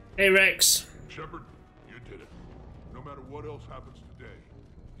 Hey, Rex. Shepard, you did it. No matter what else happens today,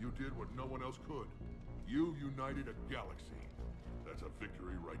 you did what no one else could. You united a galaxy. That's a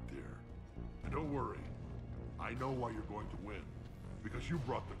victory right there. And don't worry, I know why you're going to win. Because you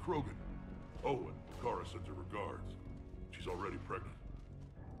brought the Krogan. Oh, and Kara sends her regards. She's already pregnant.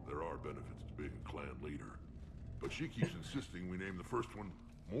 There are benefits to being a clan leader. But she keeps insisting we name the first one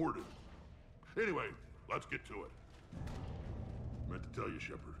Morden. Anyway, let's get to it. I meant to tell you,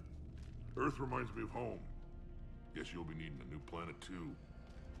 Shepard. Earth reminds me of home. Guess you'll be needing a new planet too.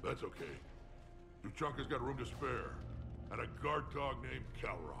 That's okay. Tuchanka's got room to spare. And a guard dog named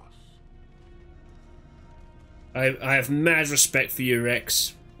Kalros. I have mad respect for you,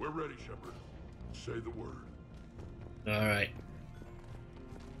 Rex. We're ready, Shepard. Say the word. Alright.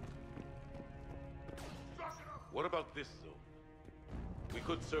 What about this zone? We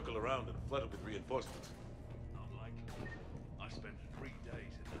could circle around and flood it with reinforcements. Unlikely. I spent 3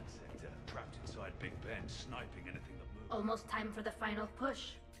 days in that sector, trapped inside Big Ben, sniping anything that moved. Almost time for the final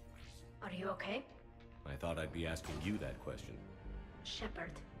push. Are you okay? I thought I'd be asking you that question. Shepard,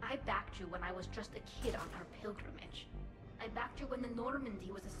 I backed you when I was just a kid on her pilgrimage. I backed you when the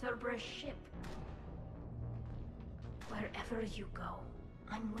Normandy was a Cerberus ship. Wherever you go,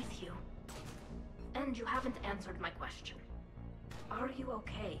 I'm with you. And you haven't answered my question. Are you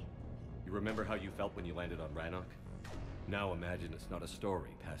okay? You remember how you felt when you landed on Rannoch? Now imagine it's not a story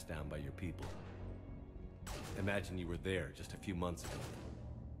passed down by your people. Imagine you were there just a few months ago.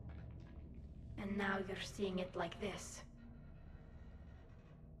 And now you're seeing it like this.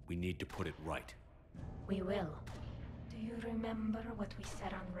 We need to put it right. We will. Do you remember what we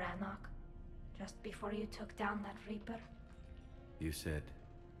said on Rannoch? Just before you took down that Reaper? You said,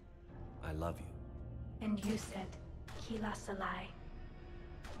 I love you. And you said, Kila Salai.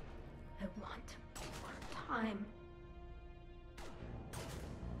 I want more time.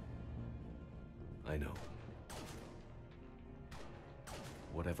 I know.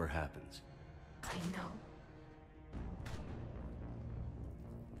 Whatever happens. I know.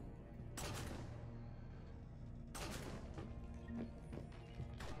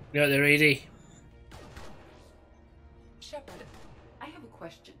 You out there, Edie? Shepard, I have a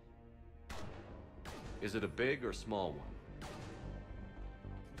question. Is it a big or small one?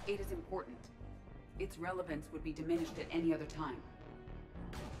 It is important. Its relevance would be diminished at any other time.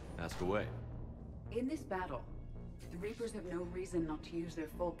 Ask away. In this battle, the Reapers have no reason not to use their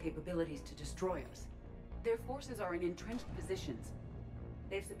full capabilities to destroy us. Their forces are in entrenched positions.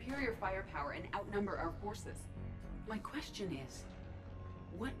 They have superior firepower and outnumber our forces. My question is,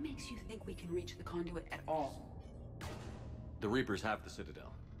 what makes you think we can reach the conduit at all? The Reapers have the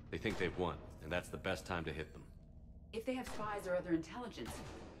Citadel. They think they've won, and that's the best time to hit them. If they have spies or other intelligence,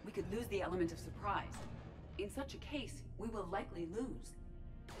 we could lose the element of surprise. In such a case, we will likely lose.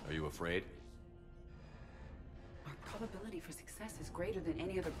 Are you afraid? Our probability for success is greater than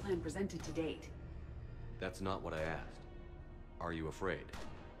any other plan presented to date. That's not what I asked. Are you afraid?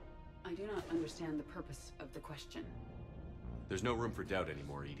 I do not understand the purpose of the question. There's no room for doubt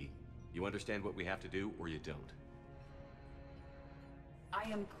anymore, Edie. You understand what we have to do, or you don't. I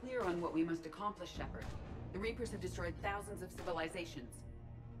am clear on what we must accomplish, Shepard. The Reapers have destroyed thousands of civilizations.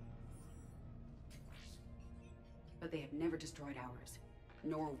 But they have never destroyed ours.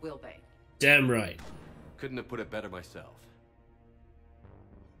 Nor will they. Damn right. Couldn't have put it better myself.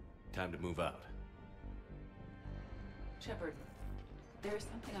 Time to move out. Shepard, there is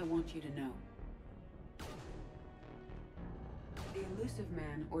something I want you to know. The Elusive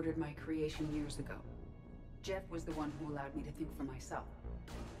Man ordered my creation years ago. Jeff was the one who allowed me to think for myself.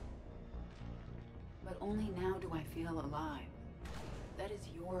 But only now do I feel alive. That is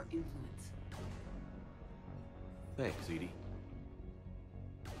your influence. Thanks, Edie.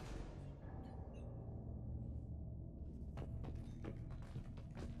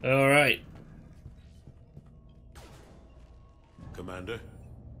 All right. Commander?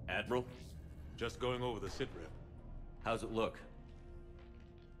 Admiral? Just going over the sitrep. How's it look?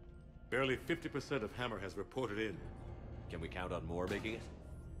 Barely 50% of Hammer has reported in. Can we count on more making it?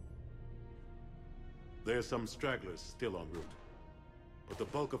 There's some stragglers still en route. But the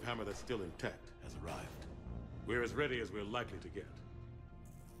bulk of Hammer that's still intact has arrived. We're as ready as we're likely to get.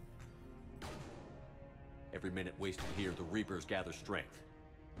 Every minute wasted here, the Reapers gather strength.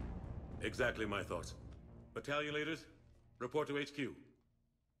 Exactly my thoughts. Battalion leaders, report to HQ.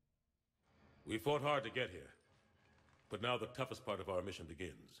 We fought hard to get here. But now the toughest part of our mission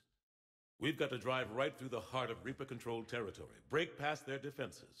begins. We've got to drive right through the heart of Reaper-controlled territory, break past their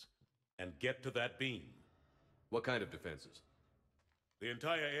defenses, and get to that beam. What kind of defenses? The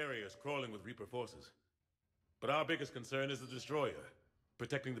entire area is crawling with Reaper forces. But our biggest concern is the destroyer,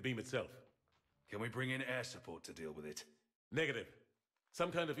 protecting the beam itself. Can we bring in air support to deal with it? Negative.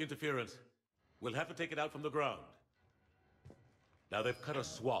 Some kind of interference. We'll have to take it out from the ground. Now they've cut a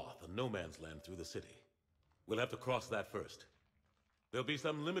swath of no man's land through the city. We'll have to cross that first. There'll be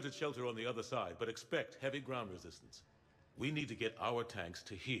some limited shelter on the other side, but expect heavy ground resistance. We need to get our tanks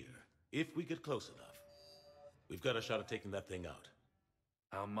to here, if we get close enough. We've got a shot at taking that thing out.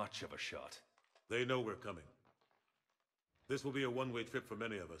 How much of a shot? They know we're coming. This will be a one-way trip for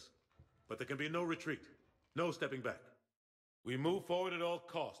many of us, but there can be no retreat, no stepping back. We move forward at all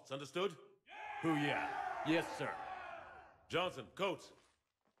costs, understood? Hoo-yeah. Yes, sir. Johnson, Coates,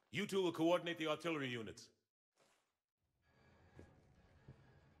 you two will coordinate the artillery units.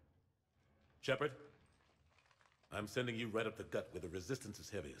 Shepard, I'm sending you right up the gut where the resistance is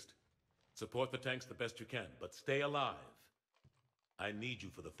heaviest. Support the tanks the best you can, but stay alive. I need you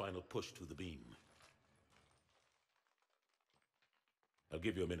for the final push to the beam. I'll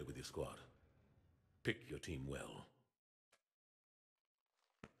give you a minute with your squad. Pick your team well.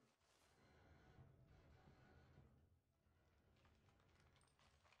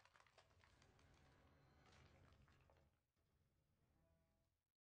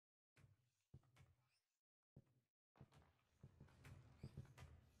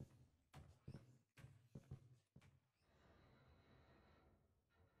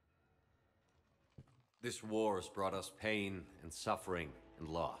 This war has brought us pain and suffering and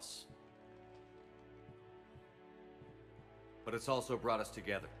loss. But it's also brought us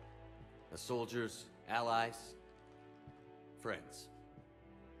together. As soldiers, allies, friends.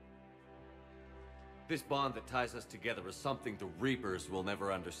 This bond that ties us together is something the Reapers will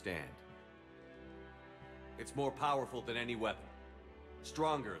never understand. It's more powerful than any weapon,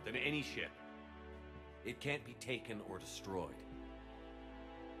 stronger than any ship. It can't be taken or destroyed.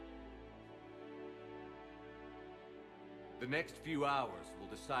 The next few hours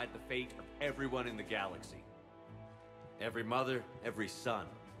will decide the fate of everyone in the galaxy. Every mother, every son,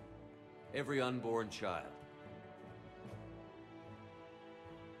 every unborn child.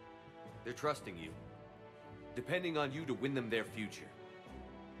 They're trusting you, depending on you to win them their future.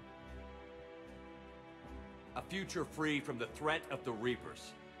 A future free from the threat of the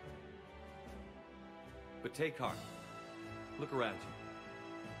Reapers. But take heart. Look around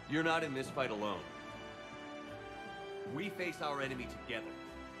you. You're not in this fight alone. We face our enemy together.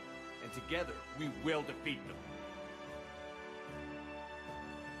 And together, we will defeat them.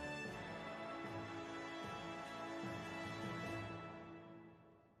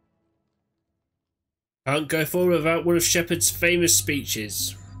 Can't go forward without one of Shepard's famous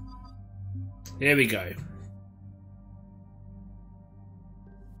speeches. Here we go.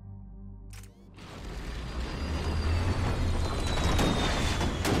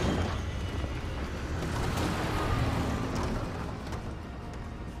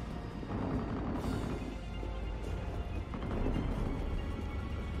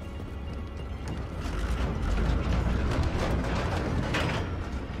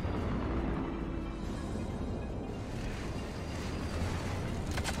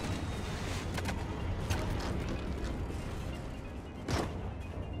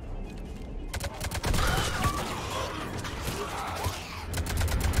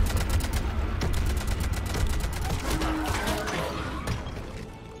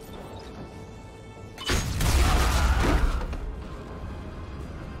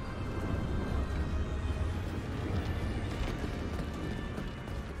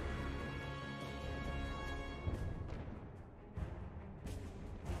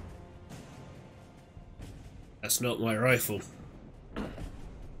 That's not my rifle.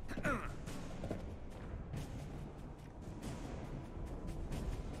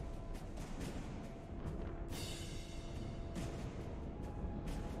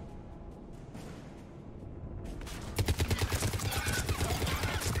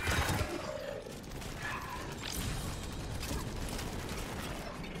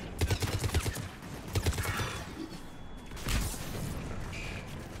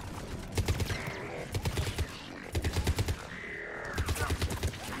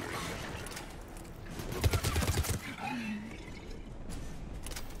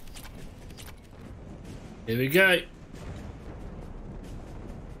 Here we go.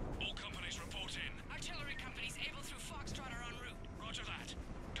 All companies report in. Artillery companies able through Foxtrot are en route. Roger that.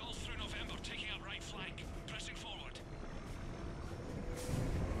 Gulf through November, taking up right flank. Pressing forward.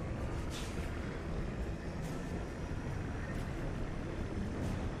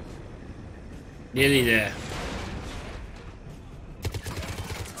 Nearly there.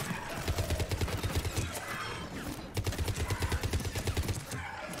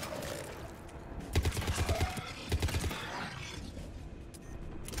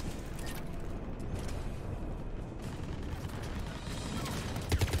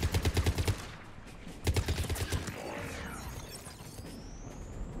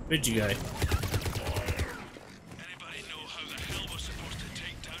 Where'd you go? Anybody know how the hell we're supposed to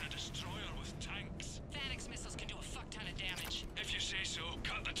take down a destroyer with tanks? Phalanx missiles can do a fuck ton of damage. If you say so,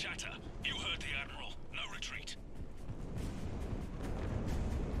 cut the chatter. You heard the Admiral. No retreat.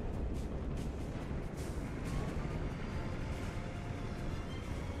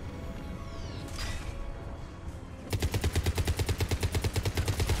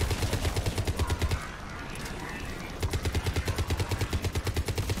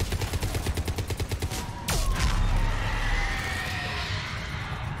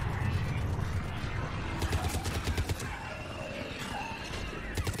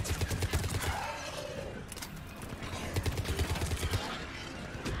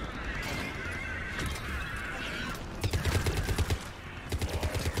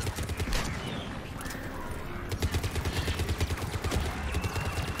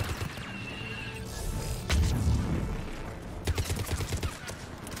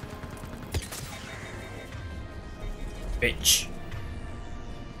 Bitch.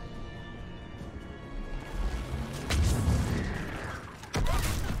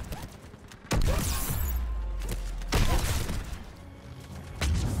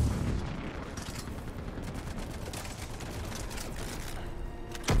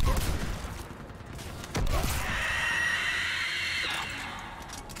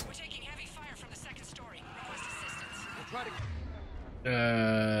 We're taking heavy fire from the second story. Request assistance.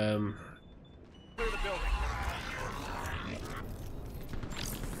 Um. Clear the building.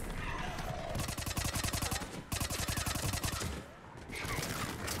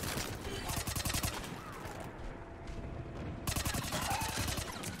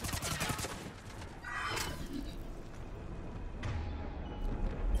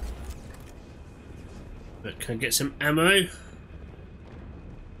 But can I get some ammo?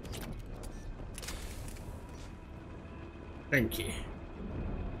 Thank you.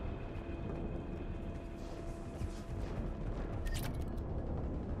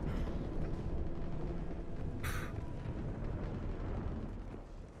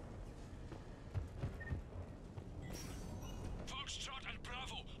 Foxtrot and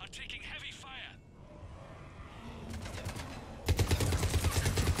Bravo are taking heavy fire.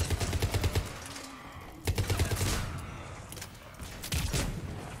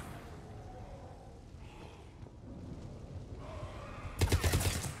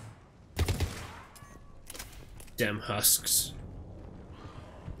 Damn husks.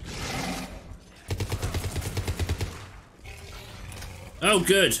 Oh,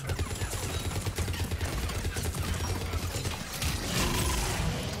 good.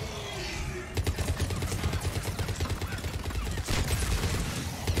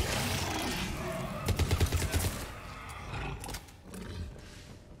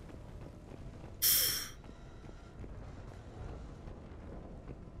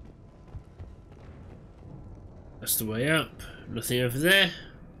 That's the way up. Nothing over there.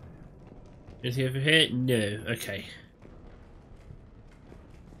 Anything over here? No. Okay.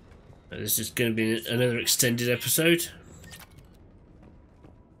 This is going to be another extended episode.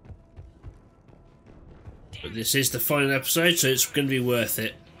 But this is the final episode, so it's going to be worth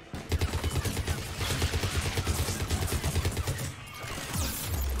it.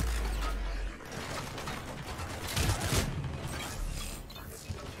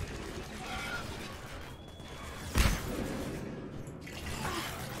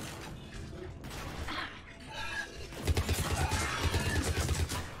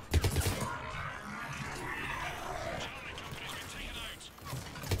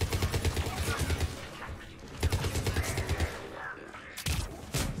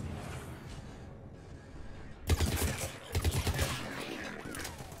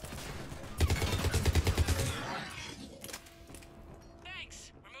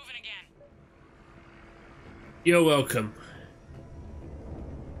 You're welcome.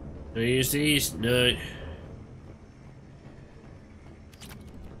 Can I use these? No.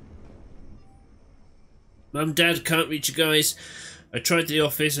 Mum, Dad, can't reach you guys. I tried the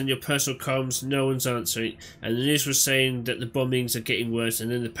office and your personal comms, no one's answering. And the news was saying that the bombings are getting worse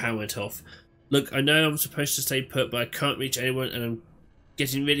and then the power went off. Look, I know I'm supposed to stay put, but I can't reach anyone and I'm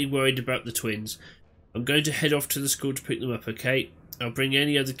getting really worried about the twins. I'm going to head off to the school to pick them up, okay? I'll bring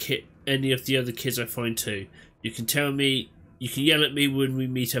any of the other kids I find too. You can yell at me when we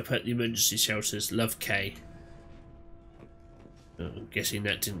meet up at the emergency shelters. Love, Kay. Oh, I'm guessing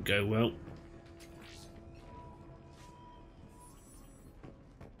that didn't go well.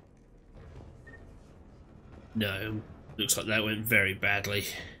 No, looks like that went very badly.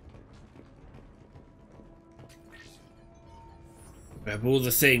 Grab all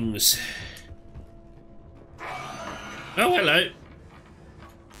the things. Oh, hello.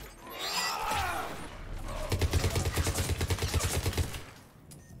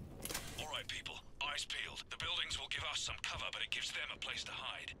 Alright, people. Eyes peeled. The buildings will give us some cover, but it gives them a place to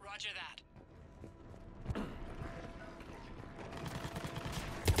hide. Roger that.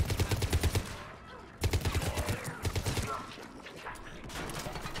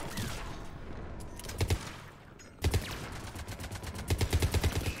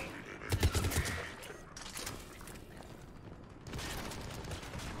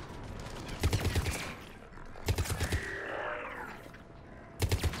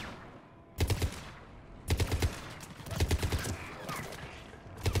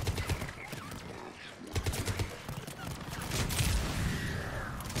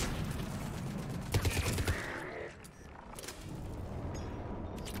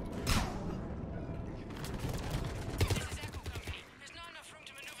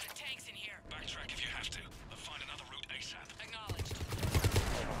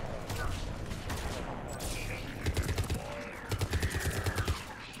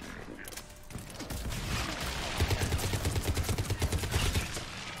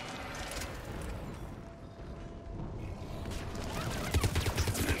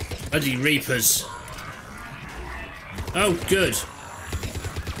 Bloody Reapers. Oh, good.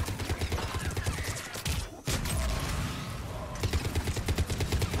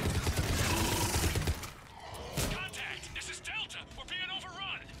 Contact! This is Delta! We're being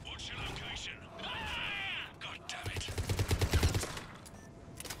overrun! What's your location? Ah! God damn it.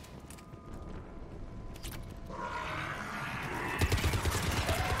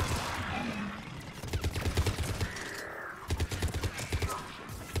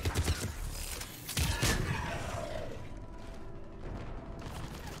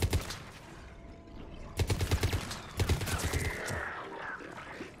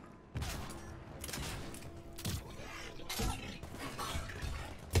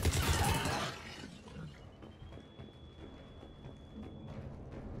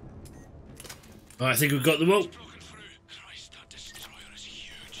 I think we've got them all.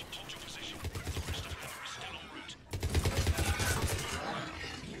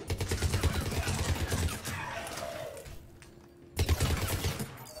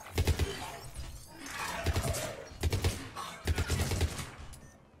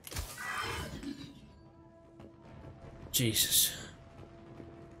 Jesus.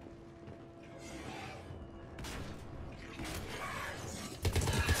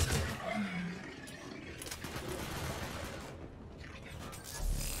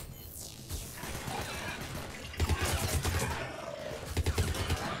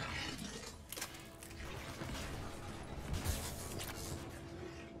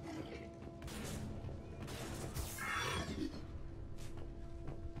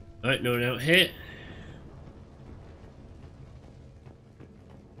 Right, no one out here.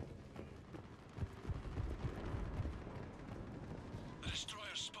 The destroyer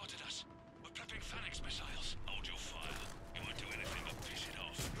spotted us. We're prepping Phoenix missiles. Hold your fire. You won't do anything but piss it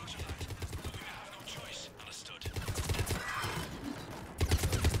off. Roger that. But we may have no choice. Understood.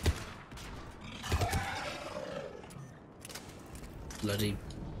 Bloody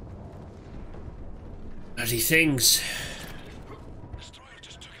things.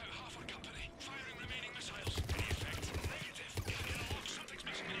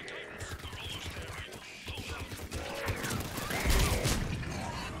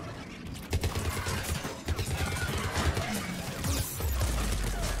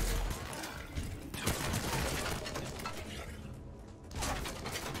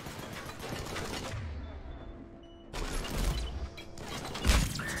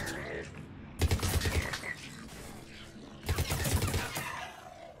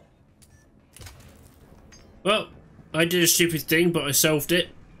 Well, I did a stupid thing, but I solved it.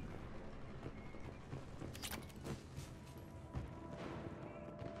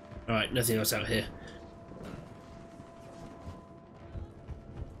 Alright, nothing else out here.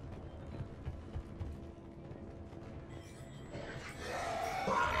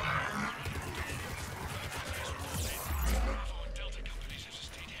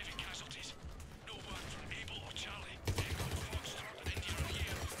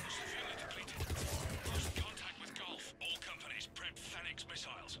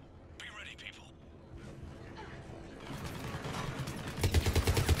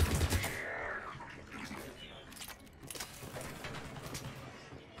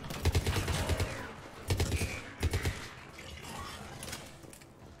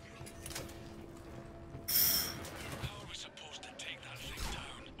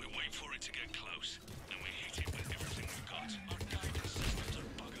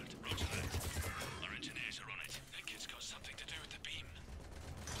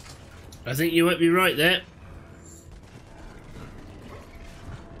 I think you might be right there.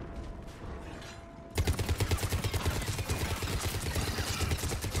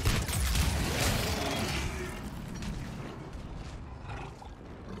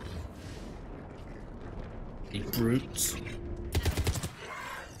 You brutes.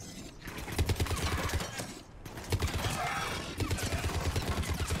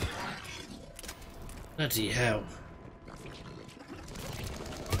 Bloody hell.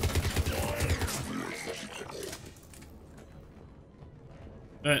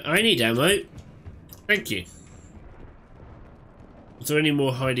 I need ammo. Thank you. Is there any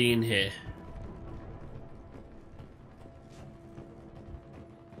more hiding in here?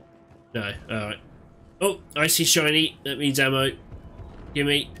 No. Alright. Oh, I see shiny. That means ammo.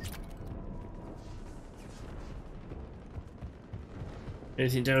 Gimme.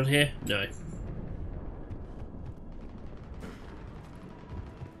 Anything down here? No.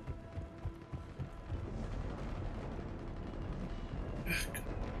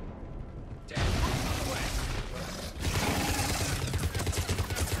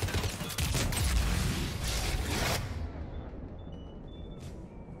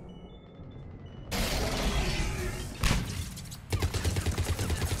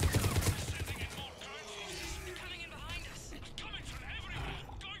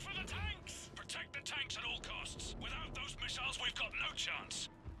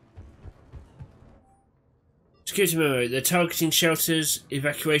 Security memo. They're targeting shelters,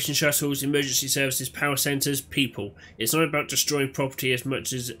 evacuation shuttles, emergency services, power centres, people. It's not about destroying property as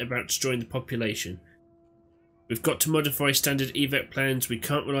much as about destroying the population. We've got to modify standard evac plans. We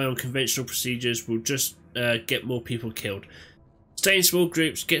can't rely on conventional procedures. We'll just get more people killed. Stay in small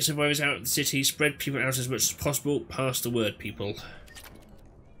groups, get survivors out of the city, spread people out as much as possible. Pass the word, people.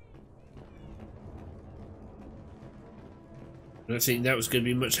 I don't think that was going to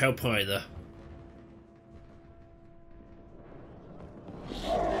be much help either.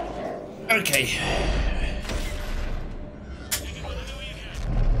 Okay.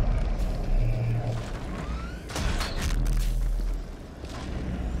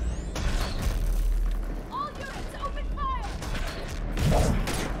 All units, open fire!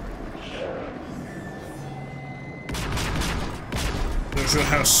 Not sure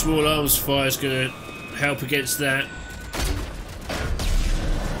how small arms fire is going to help against that.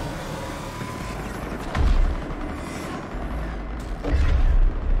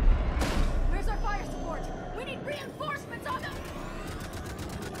 Where's our fire support? We need reinforcements on them!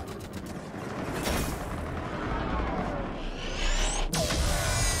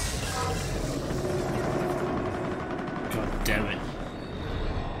 God damn it.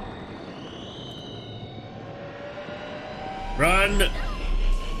 Run!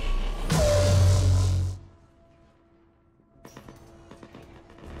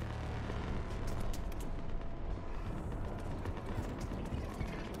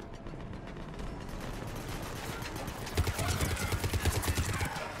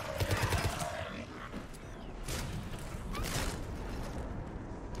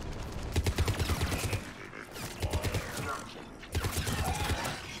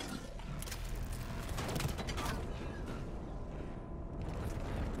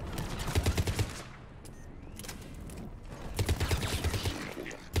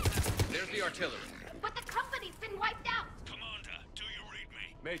 There's the artillery. But the company's been wiped out! Commander, do you read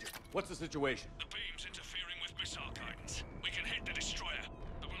me? Major, what's the situation? The beam's interfering with missile guidance. We can hit the destroyer,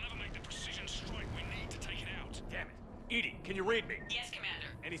 but we'll never make the precision strike we need to take it out. Damn it. Edie, can you read me? Yes, Commander.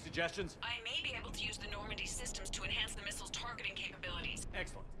 Any suggestions? I may be able to use the Normandy systems to enhance the missile's targeting capabilities.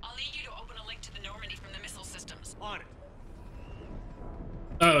 Excellent. I'll need you to open a link to the Normandy from the missile systems. On it.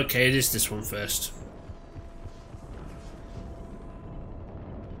 Oh, okay, it is this one first.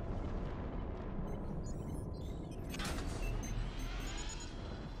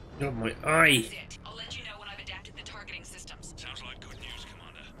 Oh my eye! I'll let you know when I've adapted the targeting systems. Sounds like good news,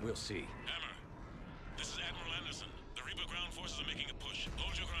 Commander. We'll see. Hammer, this is Admiral Anderson. The Reaper ground forces are making a push.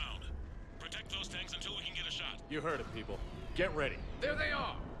 Hold your ground. Protect those tanks until we can get a shot. You heard it, people. Get ready. There they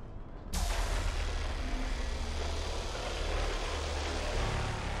are!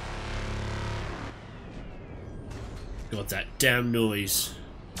 God, that damn noise.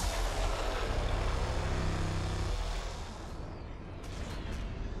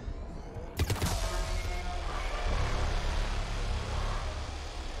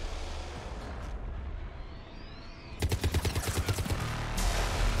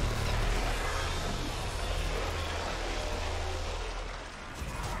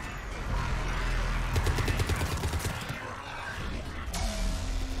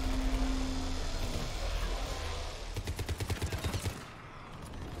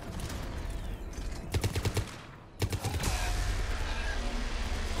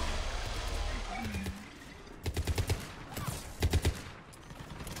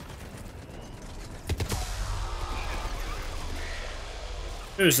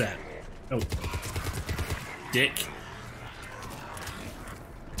 Who's that? Oh. Dick.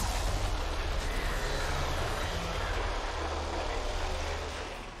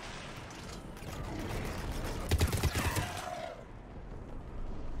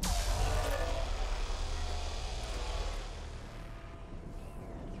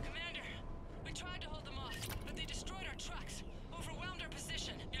 Commander, we tried to hold them off, but they destroyed our trucks, overwhelmed our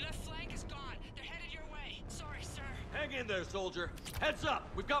position. Your left flank is gone. They're headed your way. Sorry, sir. Hang in there, soldier. Heads up.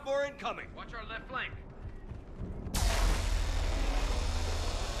 We've got more incoming. Watch our left flank.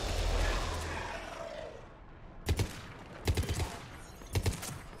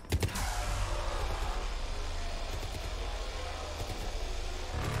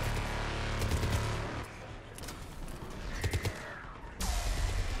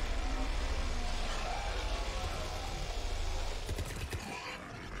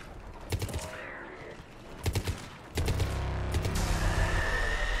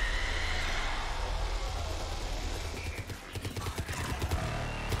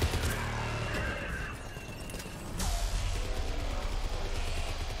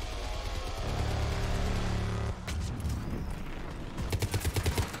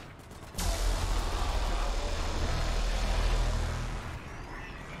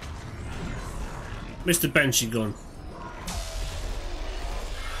 Mr. Banshee gone.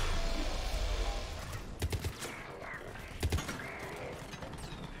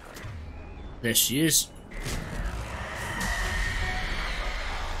 There she is.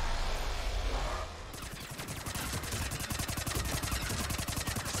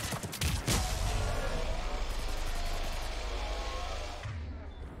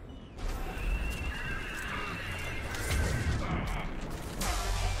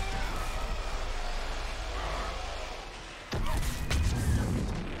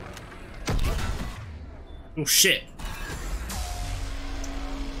 Oh shit.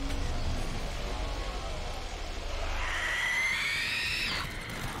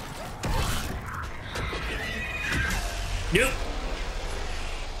 Nope.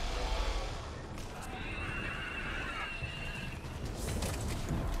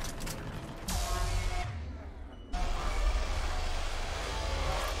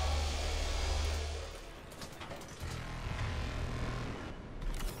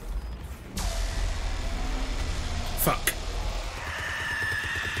 Fuck.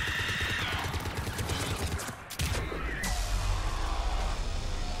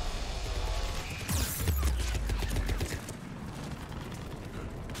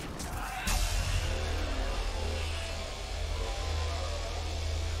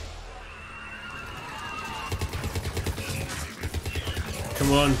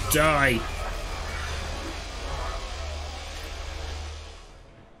 Come on, die.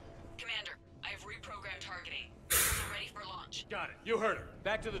 Commander, I have reprogrammed targeting. We're ready for launch. Got it. You heard her.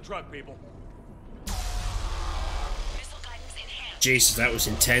 Back to the truck, people. Missile guidance enhanced. Jesus, that was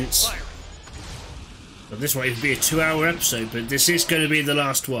intense. Well, this might even be a 2-hour episode, but this is going to be the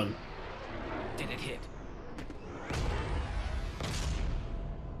last one. Did it hit?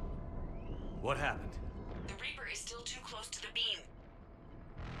 What happened? The Reaper is still too close to the beam.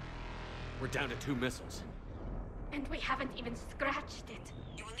 We're down to 2 missiles. And we haven't even scratched it.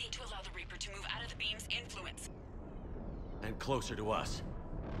 You will need to allow the Reaper to move out of the beam's influence. And closer to us.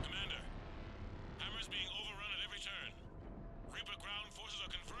 Commander, Hammer's being overrun at every turn. Reaper ground forces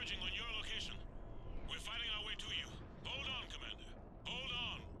are converging on your location. We're fighting our way to you. Hold on, Commander. Hold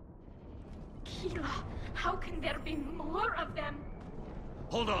on. Keela, how can there be more of them?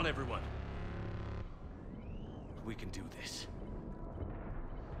 Hold on, everyone. We can do this.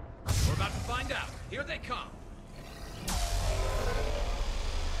 We're about to find out. Here they come.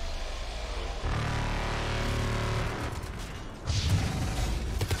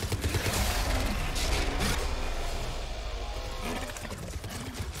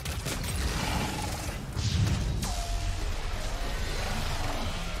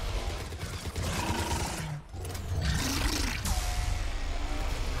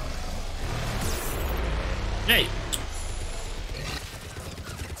 Hey.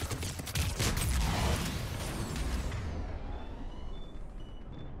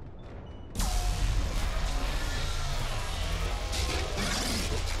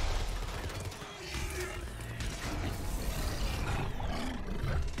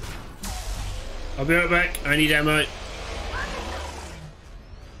 I'll be right back. I need ammo.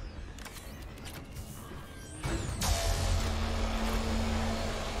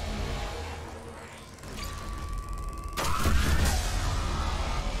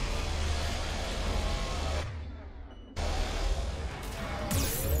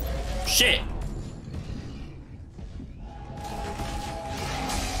 Shit.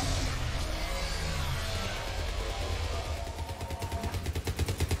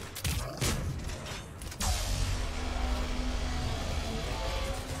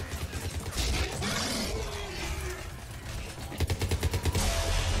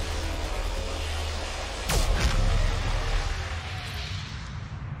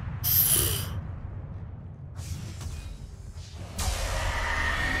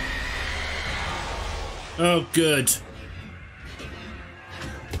 Oh, good.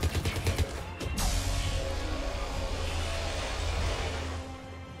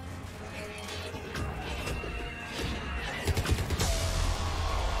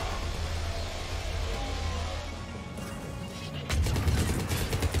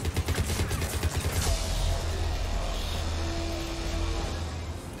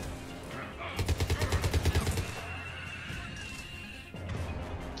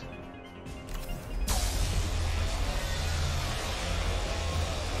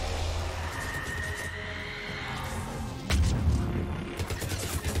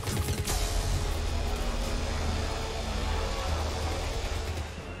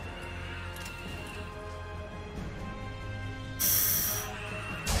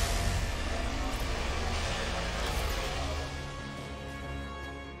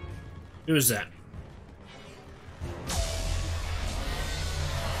 Who was that?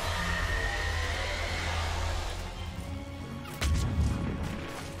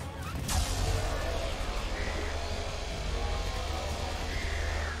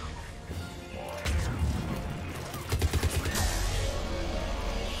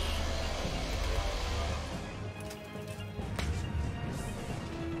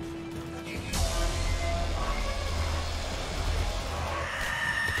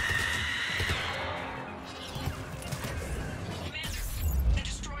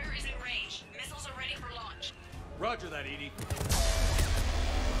 that, Edie.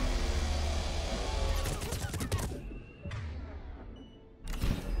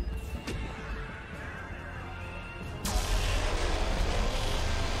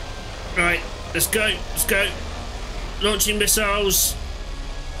 Right, let's go. Let's go. Launching missiles.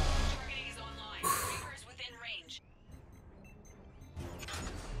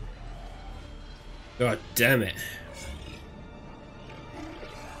 God damn it.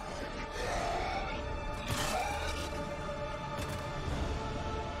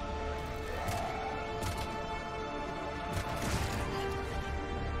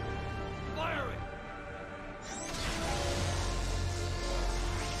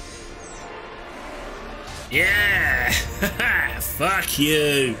 Yeah! Fuck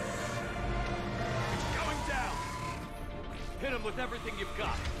you! Going down! Hit him with everything you've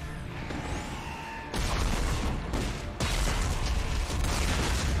got.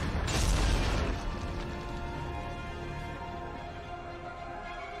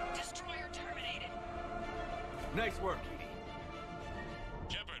 Destroyer terminated. Nice work, Edie.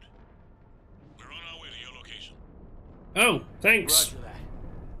 Shepard, we're on our way to your location. Oh, thanks. Roger that.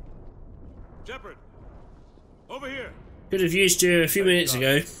 Shepard, over here. Could have used you a few minutes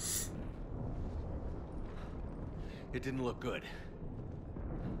ago. It didn't look good.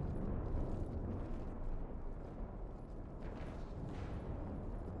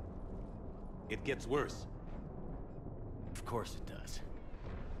 It gets worse. Of course it does.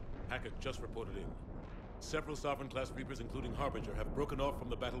 Hackett just reported in. Several Sovereign-class Reapers, including Harbinger, have broken off from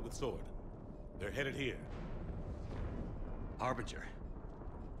the battle with Sword. They're headed here. Harbinger.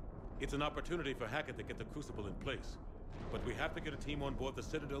 It's an opportunity for Hackett to get the Crucible in place. But we have to get a team on board the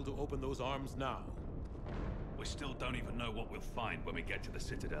Citadel to open those arms now. We still don't even know what we'll find when we get to the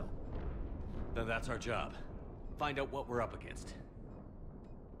Citadel. Then that's our job. Find out what we're up against.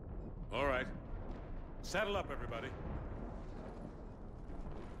 All right. Saddle up, everybody.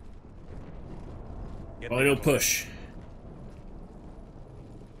 Final push.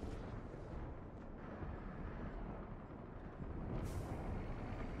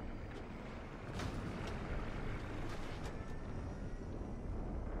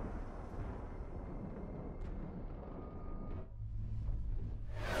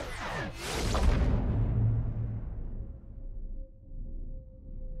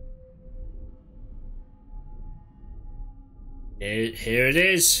 Here it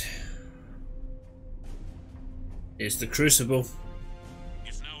is. It's the Crucible.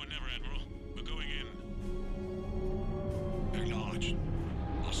 It's now or never, Admiral. We're going in. Acknowledged.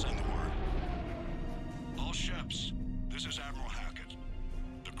 I'll send the word. All ships, this is Admiral Hackett.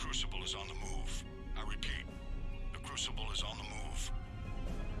 The Crucible is on the move. I repeat, the Crucible is on the move.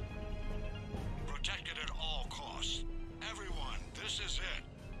 Protect it at all costs. Everyone, this is it.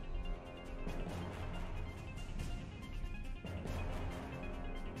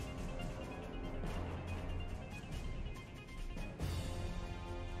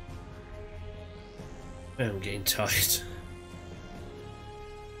 I'm getting tired.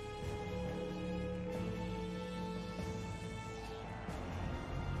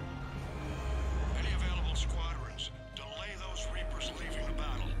 Any available squadrons, delay those Reapers leaving the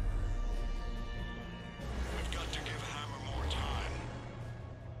battle. We've got to give Hammer more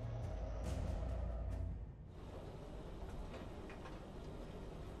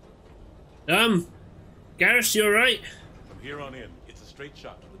time. Garrus, you alright? From here on in, it's a straight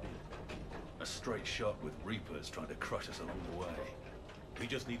shot. A straight shot with Reapers trying to crush us along the way. We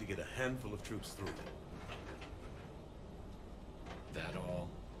just need to get a handful of troops through. That all?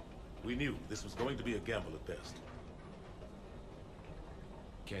 We knew this was going to be a gamble at best.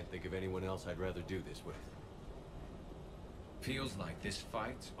 Can't think of anyone else I'd rather do this with. Feels like this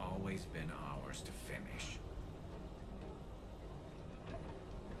fight's always been ours to finish.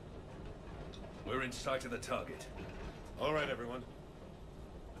 We're in sight of the target. All right, everyone.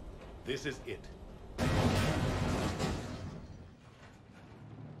 This is it.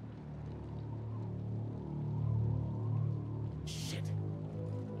 Shit.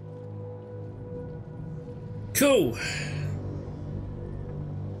 Cool.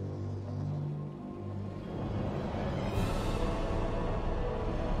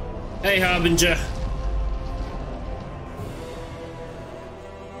 Hey, Harbinger.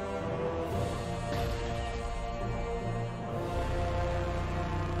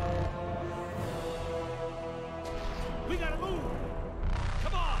 We gotta move!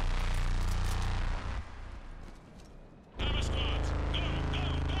 Come on! Hammer squads, go, go,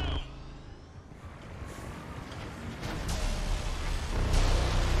 go!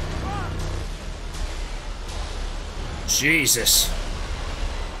 Jesus.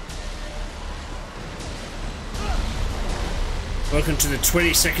 Welcome to the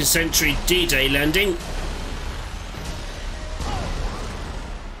 22nd century D-Day landing.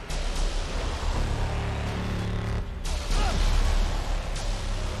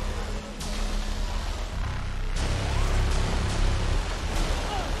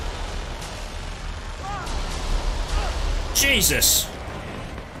 Jesus!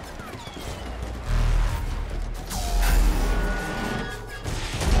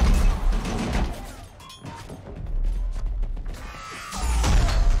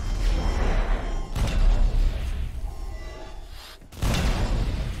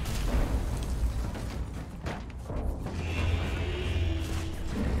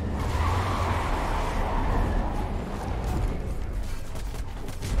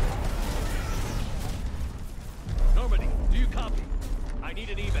 Normandy, do you copy? I need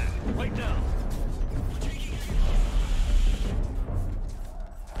an evac, right now.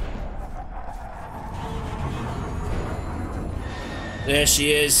 There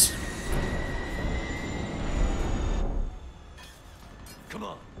she is. Come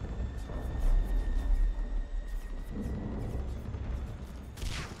on.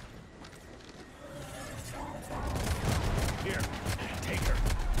 Here, take her.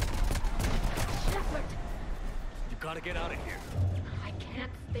 Shepard! You gotta get out of here. I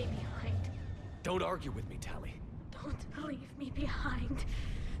can't stay behind. Don't argue with me, Tally. Don't leave me behind.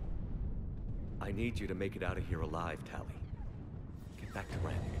 I need you to make it out of here alive, Tally. Get back to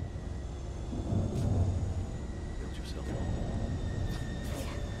Rannick. Build yourself a home.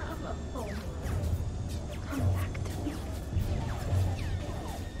 I have a home. Come back to me.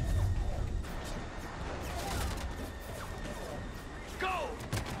 Go!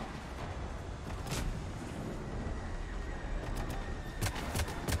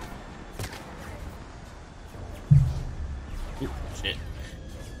 Ooh, shit.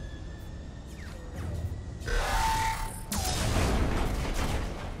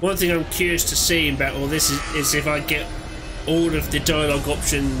 One thing I'm curious to see about all this is if I get all of the dialogue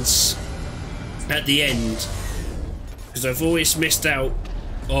options at the end, because I've always missed out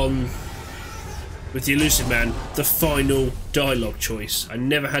on, with the Elusive Man, the final dialogue choice. I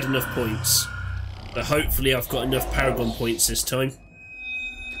never had enough points, but hopefully I've got enough Paragon points this time.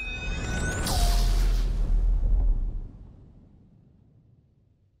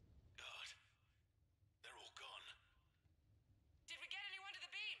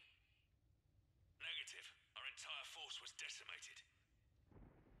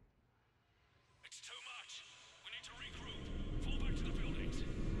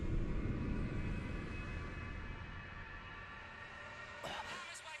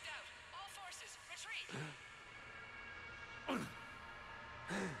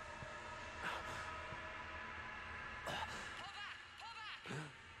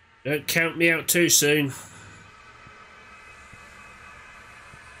 Don't count me out too soon.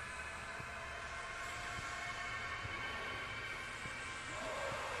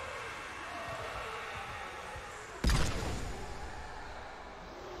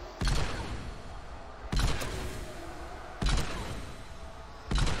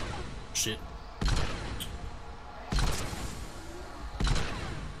 Shit.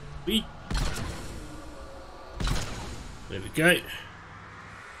 Beat. There we go.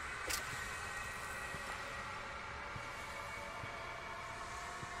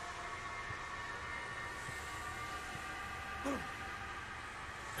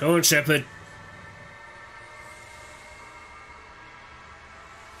 Come on, Shepard.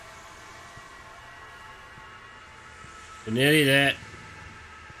 We're nearly there.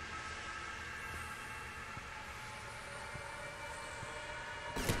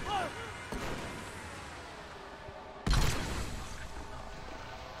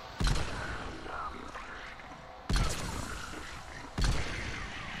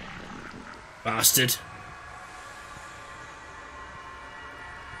 Bastard.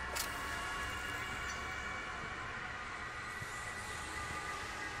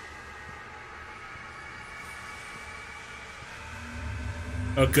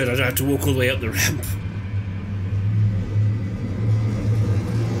 Oh good, I don't have to walk all the way up the ramp.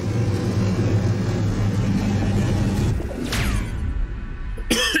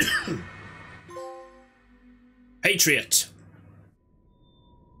 Patriot.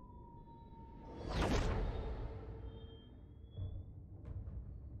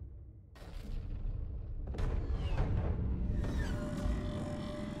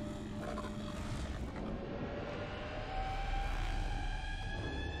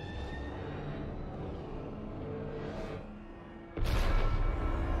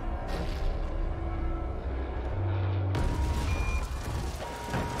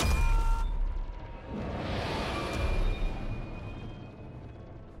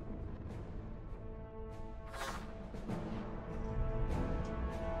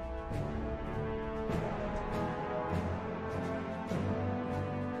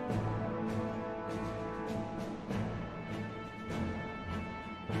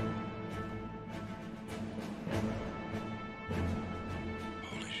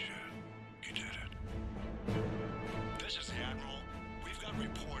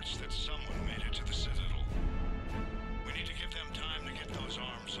 evidence that someone made it to the Citadel. We need to give them time to get those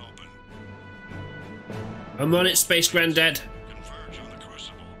arms open. I'm on it, Space Granddad. Converge on the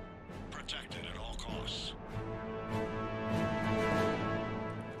Crucible. Protect it at all costs.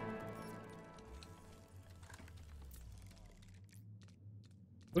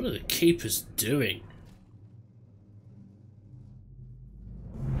 What are the Keepers doing?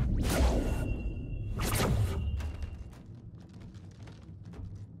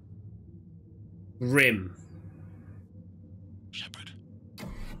 Rim. Shepard.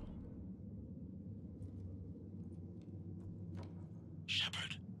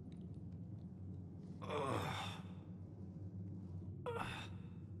 Shepard.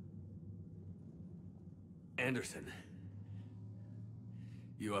 Anderson.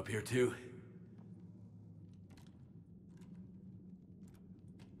 You up here too?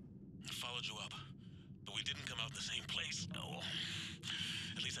 Followed you up, but we didn't come out in the same place. Oh,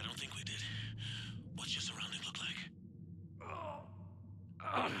 at least I don't think we did. What's your surrounding look like?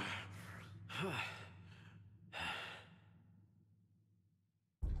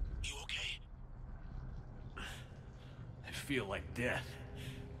 You okay? I feel like death.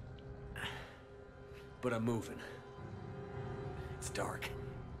 But I'm moving. It's dark.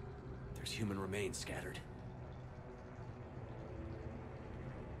 There's human remains scattered.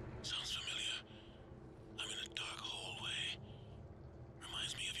 Sounds familiar. I'm in a dark hallway.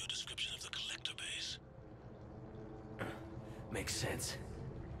 Reminds me of your description of the collector base. Makes sense.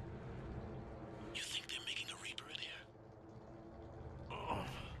 You think they're making a Reaper in here?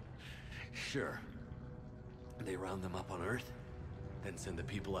 Sure. They round them up on Earth, then send the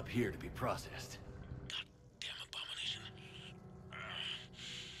people up here to be processed. Goddamn abomination.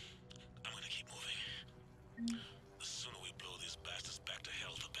 I'm gonna keep moving. The sooner we blow these bastards back to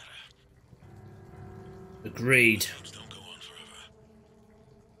hell, the better. Agreed. Things don't go on forever.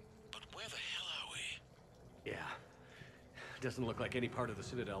 But where the hell are we? Yeah. Doesn't look like any part of the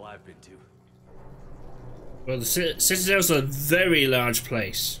Citadel I've been to. Well, the Citadel's a very large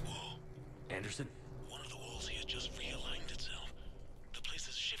place. Anderson? One of the walls here just realigned itself. The place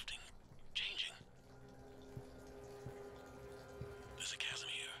is shifting, changing. There's a chasm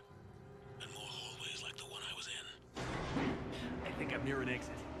here, and more hallways like the one I was in. I think I'm near an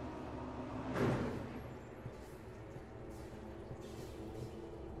exit.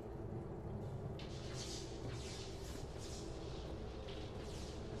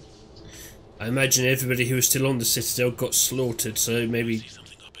 I imagine everybody who was still on the Citadel got slaughtered, so maybe...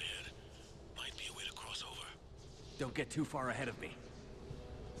 Don't get too far ahead of me.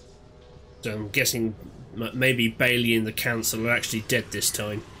 So I'm guessing maybe Bailey and the Council are actually dead this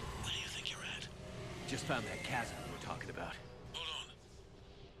time. Just found that chasm we were talking about. Hold on.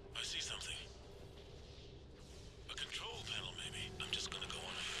 I see something. A control panel, maybe. I'm just gonna go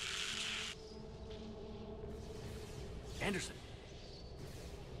on it. Anderson.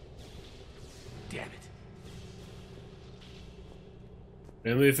 Damn it.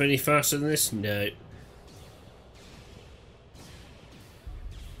 Can I move any faster than this? No.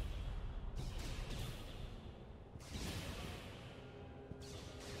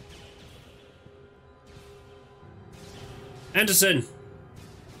 Anderson!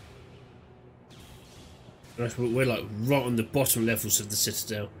 We're like right on the bottom levels of the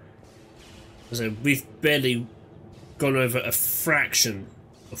Citadel. So we've barely gone over a fraction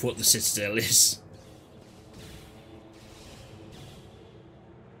of what the Citadel is.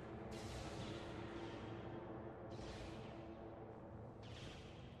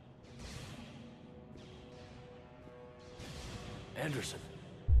 Anderson.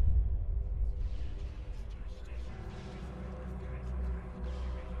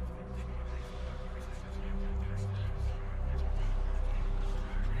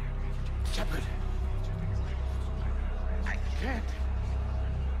 Shepard. I can't.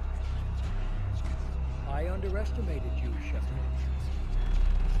 I underestimated you, Shepard.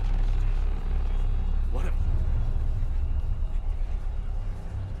 What a...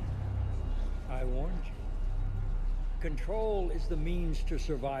 I warned you. Control is the means to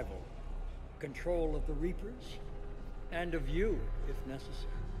survival. Control of the Reapers, and of you, if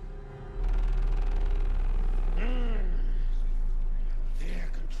necessary. They're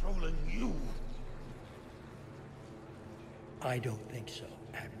controlling you. I don't think so,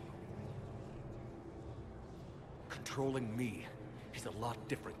 Admiral. Controlling me is a lot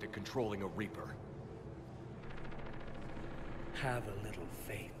different than controlling a Reaper. Have a little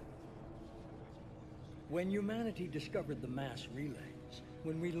faith. When humanity discovered the mass relays,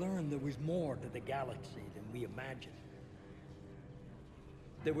 when we learned there was more to the galaxy than we imagined,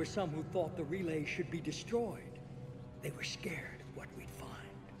 there were some who thought the relays should be destroyed. They were scared of what we'd find.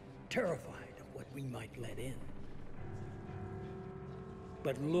 terrified of what we might let in.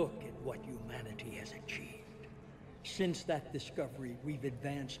 But look at what humanity has achieved. Since that discovery, we've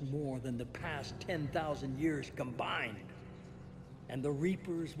advanced more than the past 10,000 years combined. And the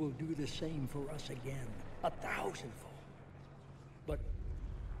Reapers will do the same for us again, 1,000-fold. But...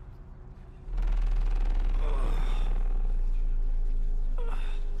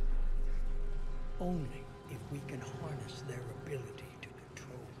 only if we can harness their ability to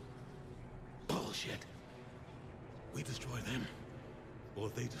control. Bullshit. We destroy them, or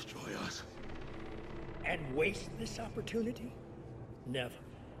they destroy us. And waste this opportunity? Never.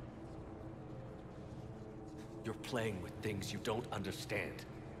 You're playing with things you don't understand.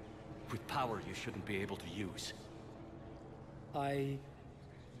 With power you shouldn't be able to use. I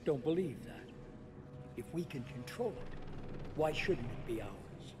don't believe that. If we can control it, why shouldn't it be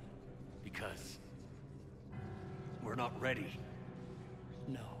ours? Because... we're not ready.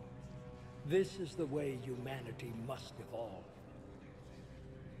 No. This is the way humanity must evolve.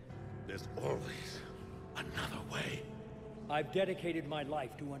 There's always another way. I've dedicated my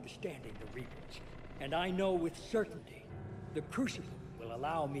life to understanding the Reapers, and I know with certainty the Crucible will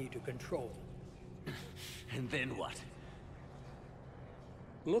allow me to control them. And then what?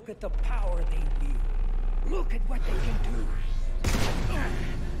 Look at the power they wield. Look at what they can do.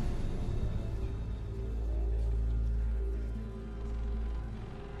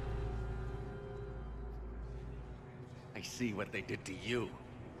 I see what they did to you.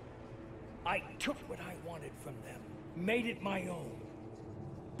 I took what I wanted from them, made it my own.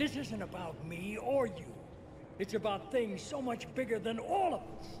 This isn't about me or you. It's about things so much bigger than all of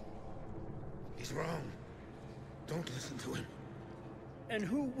us. He's wrong. Don't listen to him. And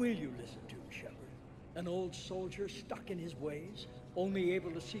who will you listen to, Shepard? An old soldier stuck in his ways, only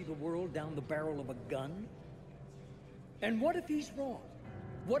able to see the world down the barrel of a gun? And what if he's wrong?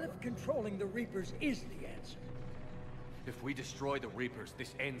 What if controlling the Reapers is the answer? If we destroy the Reapers,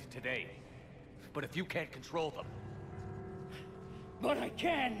 this ends today. But if you can't control them... But I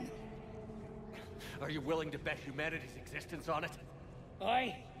can! Are you willing to bet humanity's existence on it?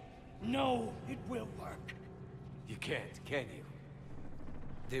 I know it will work. You can't, can you?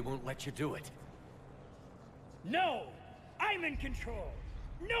 They won't let you do it. No! I'm in control!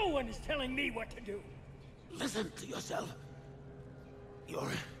 No one is telling me what to do! Listen to yourself. You're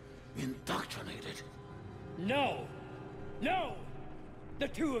indoctrinated. No! No! The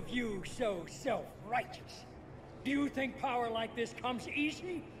two of you so self-righteous. Do you think power like this comes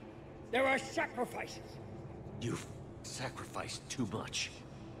easy? There are sacrifices. You've sacrificed too much.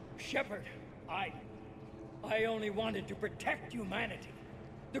 Shepard, I only wanted to protect humanity.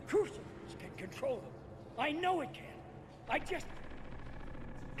 The Crucibles can control them. I know it can. I just...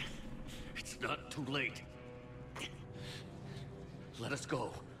 It's not too late. Let us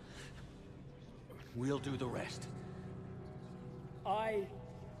go. We'll do the rest. I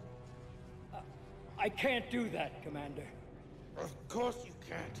can't do that, Commander. Of course you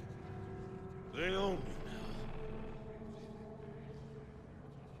can't. They own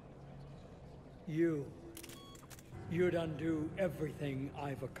you now. You'd undo everything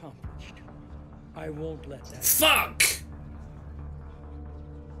I've accomplished. I won't let that... Fuck!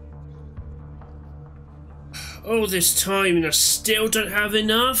 All this time and I still don't have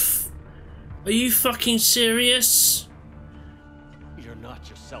enough? Are you fucking serious? You're not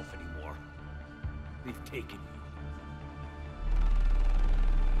yourself anymore. We've taken you.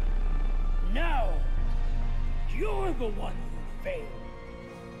 Now, you're the one who failed.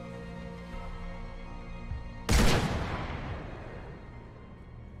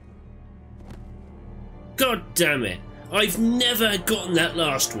 God damn it. I've never gotten that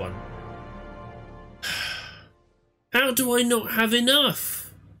last one. How do I not have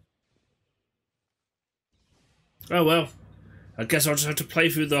enough? Oh well. I guess I'll just have to play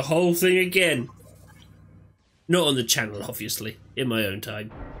through the whole thing again. Not on the channel, obviously. In my own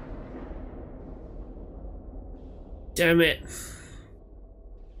time. Damn it.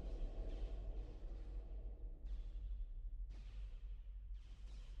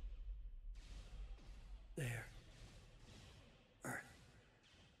 There. Earth.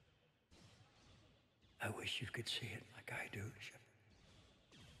 I wish you could see it like I do, Shepard.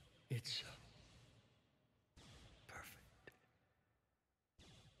 It's so perfect.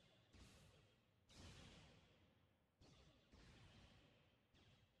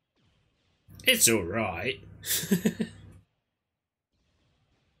 It's alright.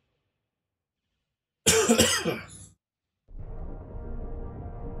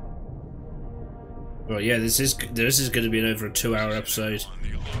 Well, yeah, this is going to be an over a 2-hour episode.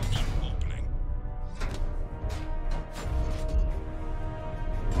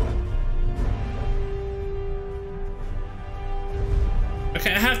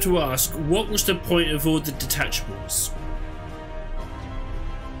 have to ask, what was the point of all the detachables?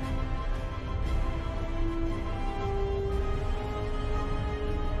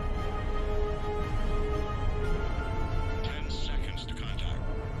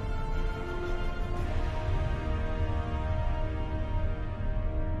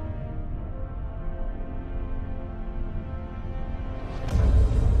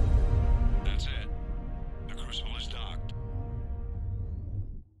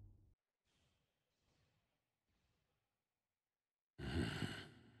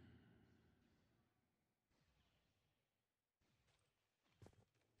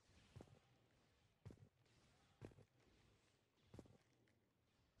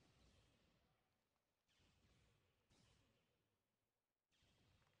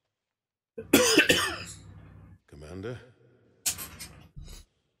 Commander?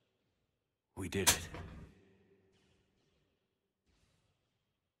 We did it.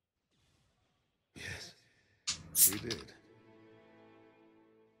 Yes, we did.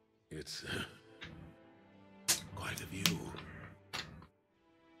 It's quite a view.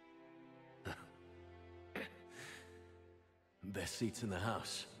 Best seats in the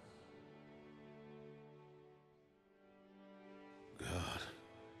house. God.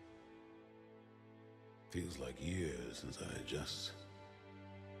 Feels like years since I just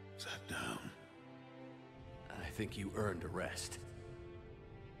sat down. I think you earned a rest.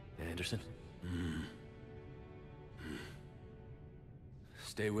 Anderson?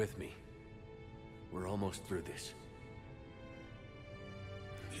 Stay with me. We're almost through this.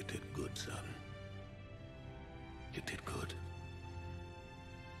 You did good, son. You did good.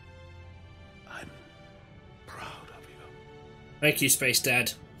 I'm proud of you. Thank you, Space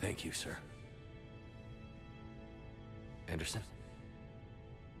Dad. Thank you, sir. Anderson?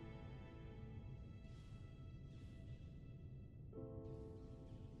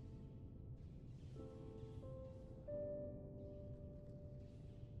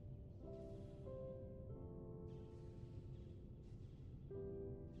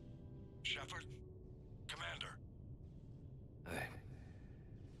 Shepard? Commander?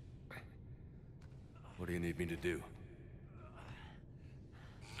 What do you need me to do?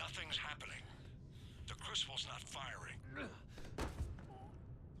 Nothing's happening. The Crucible's not firing.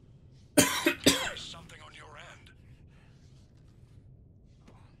 There's something on your end.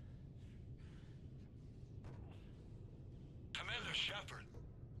 Commander Shepard.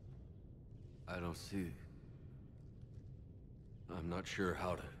 I don't see... I'm not sure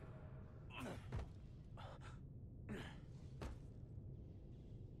how to...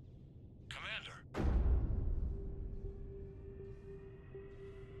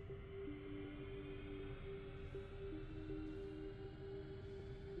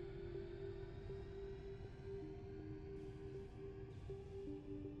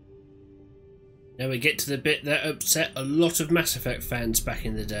 Now we get to the bit that upset a lot of Mass Effect fans back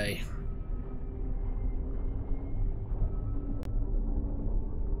in the day.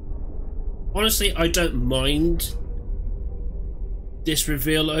 Honestly, I don't mind this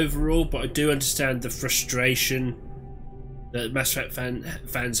reveal overall, but I do understand the frustration that Mass Effect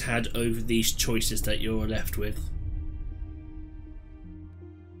fans had over these choices that you're left with.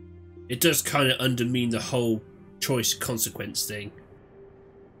 It does kind of undermine the whole choice consequence thing.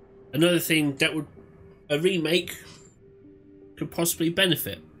 Another thing that would a remake could possibly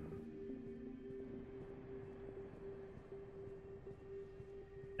benefit.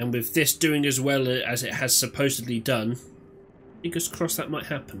 And with this doing as well as it has supposedly done, fingers crossed that might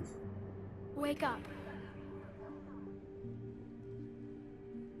happen. Wake up.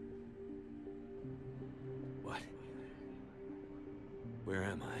 What? Where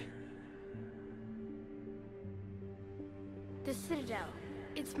am I? The Citadel.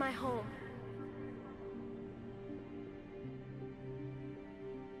 It's my home.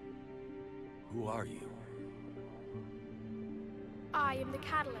 Who are you? I am the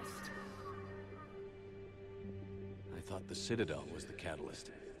Catalyst. I thought the Citadel was the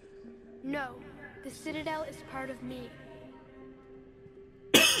catalyst. No, the Citadel is part of me.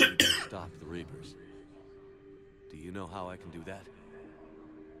 Stop the Reapers. Do you know how I can do that?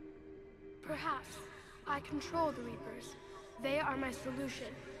 Perhaps. I control the Reapers. They are my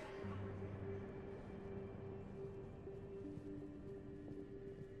solution.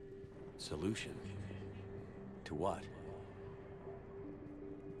 Solution? To what?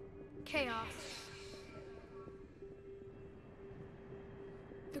 Chaos.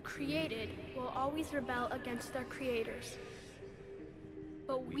 The created will always rebel against their creators.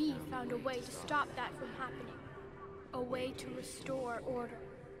 But we found a way to stop that from happening. A way to restore order.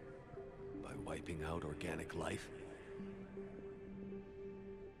 By wiping out organic life?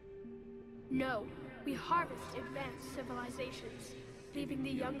 No, we harvest advanced civilizations, leaving the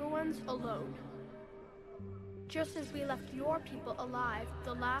younger ones alone. Just as we left your people alive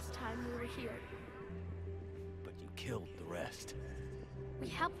the last time we were here. But you killed the rest. We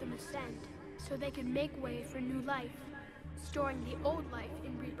helped them ascend, so they could make way for new life, storing the old life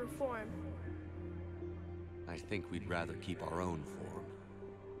in Reaper form. I think we'd rather keep our own form.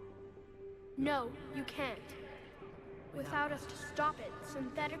 No, you can't. Without us to stop it,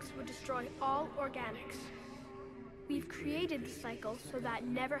 synthetics would destroy all organics. We've created the cycle so that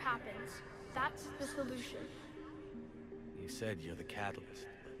never happens. That's the solution. You said you're the catalyst.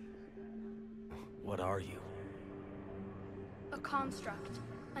 What are you? A construct.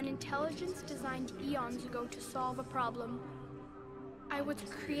 An intelligence designed eons ago to solve a problem. I was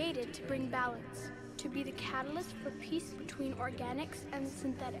created to bring balance, to be the catalyst for peace between organics and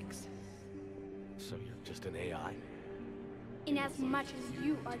synthetics. So you're just an AI? In as much as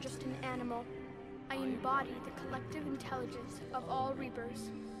you are just an animal, I embody the collective intelligence of all Reapers.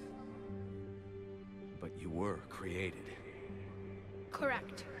 But you were created.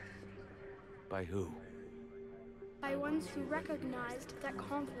 Correct. By who? By ones who recognized that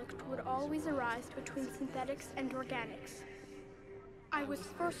conflict would always arise between synthetics and organics. I was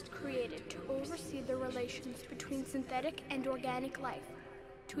first created to oversee the relations between synthetic and organic life,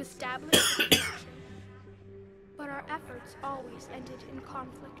 to establish a connection. But our efforts always ended in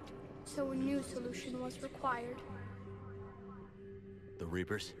conflict, so a new solution was required. The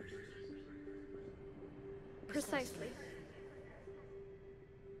Reapers? Precisely.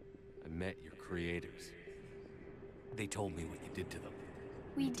 I met your creators. They told me what you did to them.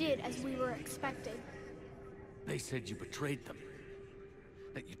 We did as we were expected. They said you betrayed them.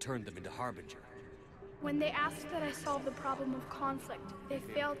 That you turned them into Harbinger. When they asked that I solve the problem of conflict, they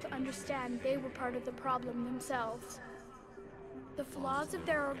failed to understand they were part of the problem themselves. The flaws of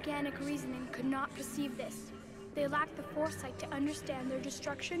their organic reasoning could not perceive this. They lacked the foresight to understand their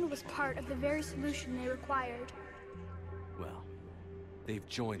destruction was part of the very solution they required. Well, they've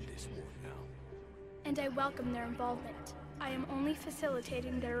joined this war now. And I welcome their involvement. I am only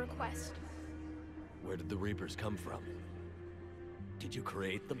facilitating their request. Where did the Reapers come from? Did you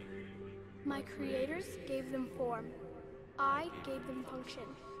create them? My creators gave them form. I gave them function.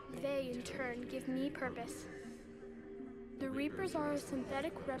 They, in turn, give me purpose. The Reapers are a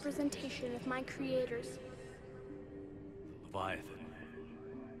synthetic representation of my creators. Leviathan.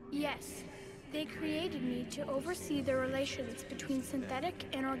 Yes, they created me to oversee the relations between synthetic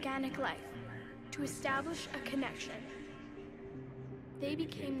and organic life, to establish a connection. They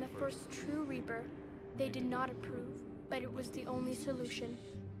became the first true Reaper. They did not approve, but it was the only solution.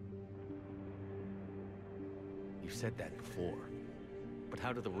 You said that before. But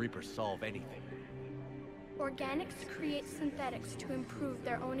how do the Reapers solve anything? Organics create synthetics to improve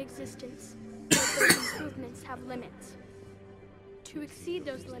their own existence, but those improvements have limits. To exceed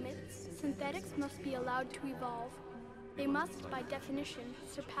those limits, synthetics must be allowed to evolve. They must, by definition,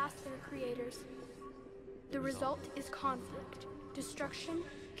 surpass their creators. The result is conflict, destruction,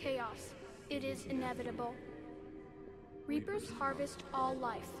 chaos. It is inevitable. Reapers harvest all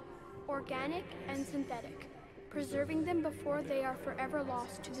life, organic and synthetic, preserving them before they are forever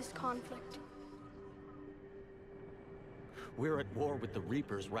lost to this conflict. We're at war with the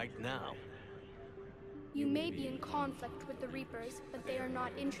Reapers right now. You may be in conflict with the Reapers, but they are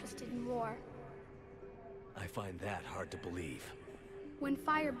not interested in war. I find that hard to believe. When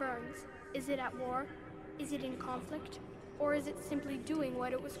fire burns, is it at war? Is it in conflict? Or is it simply doing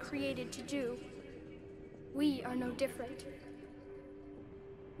what it was created to do? We are no different.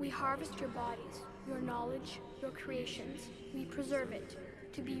 We harvest your bodies, your knowledge, your creations. We preserve it,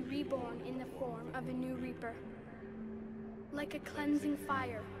 to be reborn in the form of a new Reaper. Like a cleansing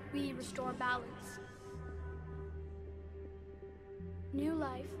fire, we restore balance. New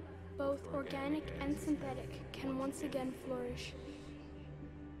life, both organic and synthetic, can once again flourish.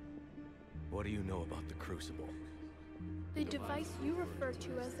 What do you know about the Crucible? The device you refer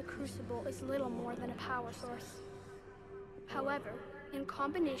to as the Crucible is little more than a power source. However, in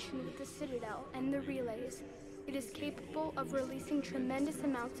combination with the Citadel and the relays, it is capable of releasing tremendous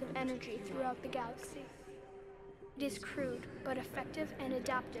amounts of energy throughout the galaxy. It is crude, but effective and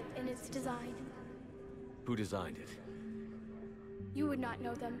adaptive in its design. Who designed it? You would not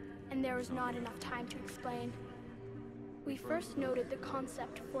know them, and there is not enough time to explain. We first noted the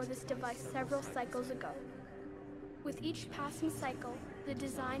concept for this device several cycles ago. With each passing cycle, the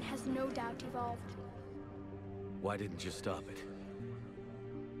design has no doubt evolved. Why didn't you stop it?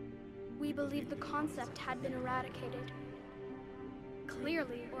 We believed the concept had been eradicated.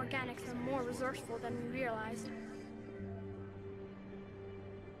 Clearly, organics are more resourceful than we realized.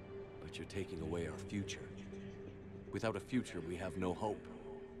 But you're taking away our future. Without a future, we have no hope.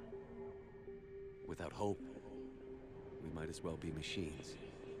 Without hope, we might as well be machines,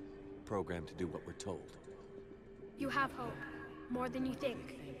 programmed to do what we're told. You have hope, more than you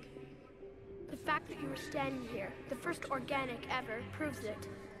think. The fact that you are standing here, the first organic ever, proves it.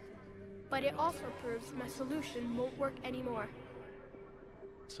 But it also proves my solution won't work anymore.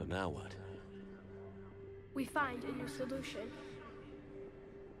 So now what? We find a new solution.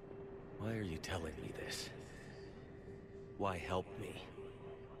 Why are you telling me this? Why help me?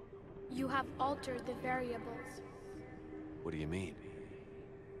 You have altered the variables. What do you mean?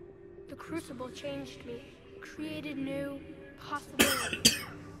 The Crucible changed me, created new possibilities,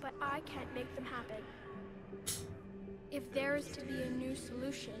 but I can't make them happen. If there is to be a new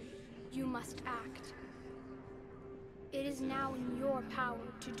solution, you must act. It is now in your power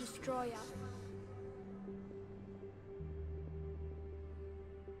to destroy us.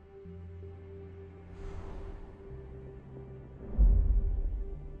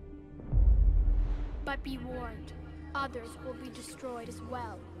 But be warned, others will be destroyed as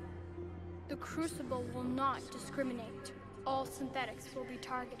well. The Crucible will not discriminate. All synthetics will be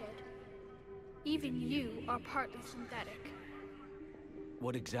targeted. Even you are partly synthetic.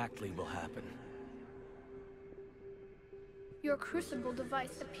 What exactly will happen? Your Crucible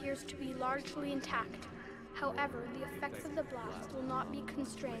device appears to be largely intact. However, the effects of the blast will not be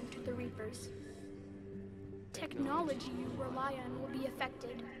constrained to the Reapers. Technology you rely on will be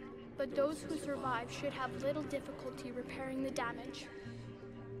affected, but those who survive should have little difficulty repairing the damage.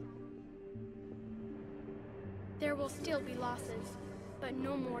 There will still be losses, but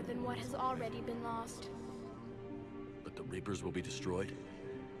no more than what has already been lost. But the Reapers will be destroyed?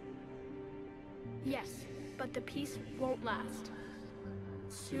 Yes, but the peace won't last.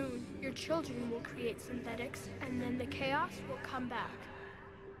 Soon, your children will create synthetics, and then the chaos will come back.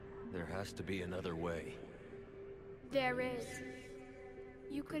 There has to be another way. There is.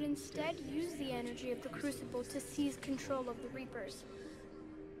 You could instead use the energy of the Crucible to seize control of the Reapers.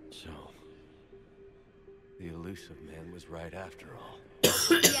 So, the elusive man was right after all.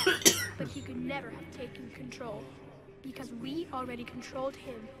 Yes, but he could never have taken control, because we already controlled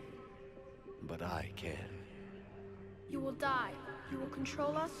him. But I can. You will die. You will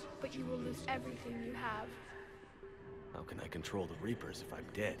control us, but you will lose everything you have. How can I control the Reapers if I'm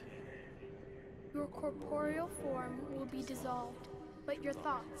dead? Your corporeal form will be dissolved, but your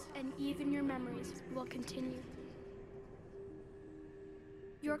thoughts and even your memories will continue.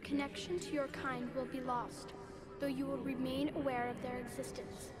 Your connection to your kind will be lost, though you will remain aware of their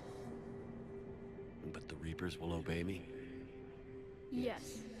existence. But the Reapers will obey me?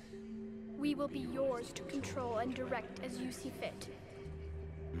 Yes. We will be yours to control and direct as you see fit.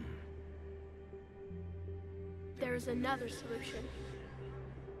 There is another solution.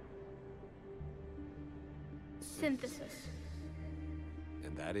 Synthesis.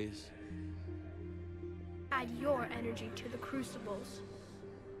 And that is? Add your energy to the Crucibles.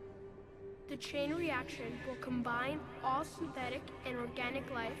 The chain reaction will combine all synthetic and organic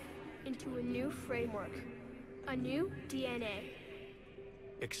life into a new framework, a new DNA.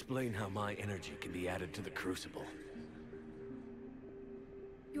 Explain how my energy can be added to the Crucible.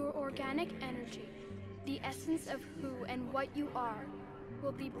 Your organic energy, the essence of who and what you are,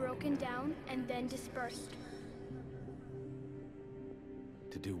 will be broken down and then dispersed.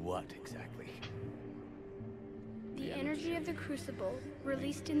 To do what, exactly? The energy of the Crucible,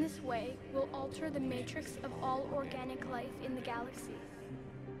 released in this way, will alter the matrix of all organic life in the galaxy.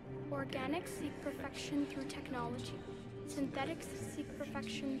 Organics seek perfection through technology. Synthetics seek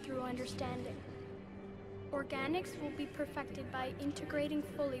perfection through understanding. Organics will be perfected by integrating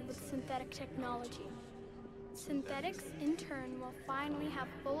fully with synthetic technology. Synthetics, in turn, will finally have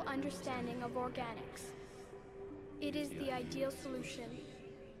full understanding of organics. It is the ideal solution.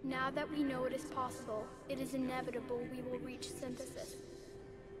 Now that we know it is possible, it is inevitable we will reach synthesis.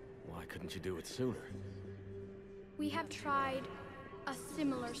 Why couldn't you do it sooner? We have tried a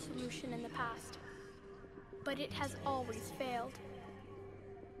similar solution in the past, but it has always failed.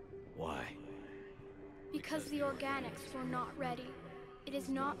 Why? Because the organics were not ready. It is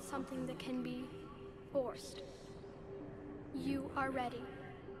not something that can be forced. You are ready,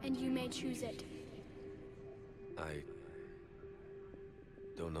 and you may choose it. I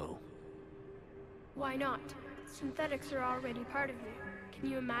don't know. Why not? Synthetics are already part of you. Can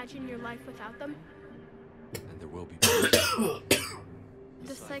you imagine your life without them? And there will be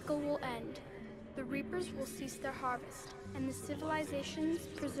The cycle will end. The Reapers will cease their harvest, and the civilizations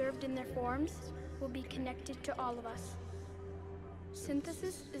preserved in their forms will be connected to all of us.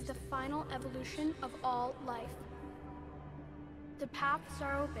 Synthesis is the final evolution of all life. The paths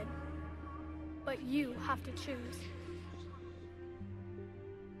are open. But you have to choose.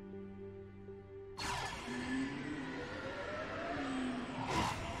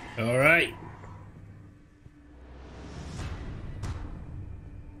 All right.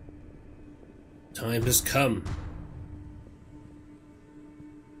 Time has come.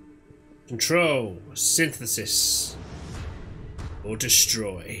 Control, synthesis, or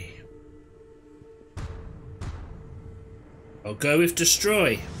destroy. I'll go with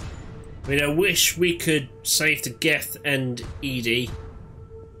destroy. I mean, I wish we could save the Geth and Edie.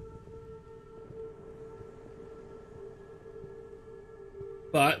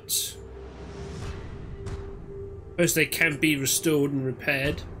 But suppose they can be restored and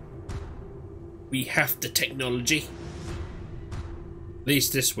repaired. We have the technology. At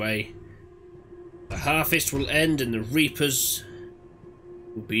least this way. The harvest will end and the Reapers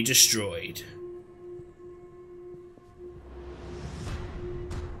will be destroyed.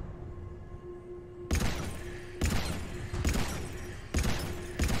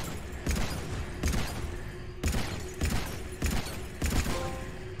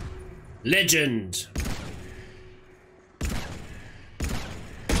 Legend!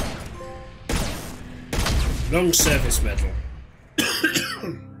 Long service medal.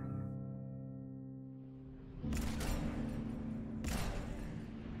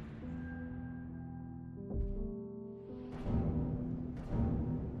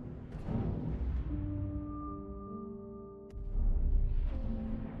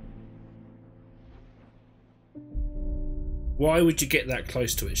 Why would you get that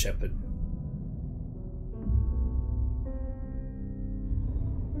close to it, Shepard?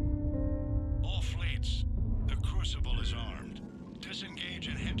 All fleets, the Crucible is armed. Disengage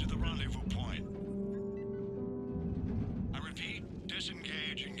and head to the rendezvous point. I repeat,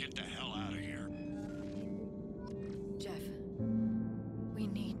 disengage and get the hell out of here. Jeff, we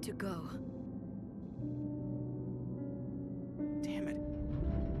need to go. Damn it.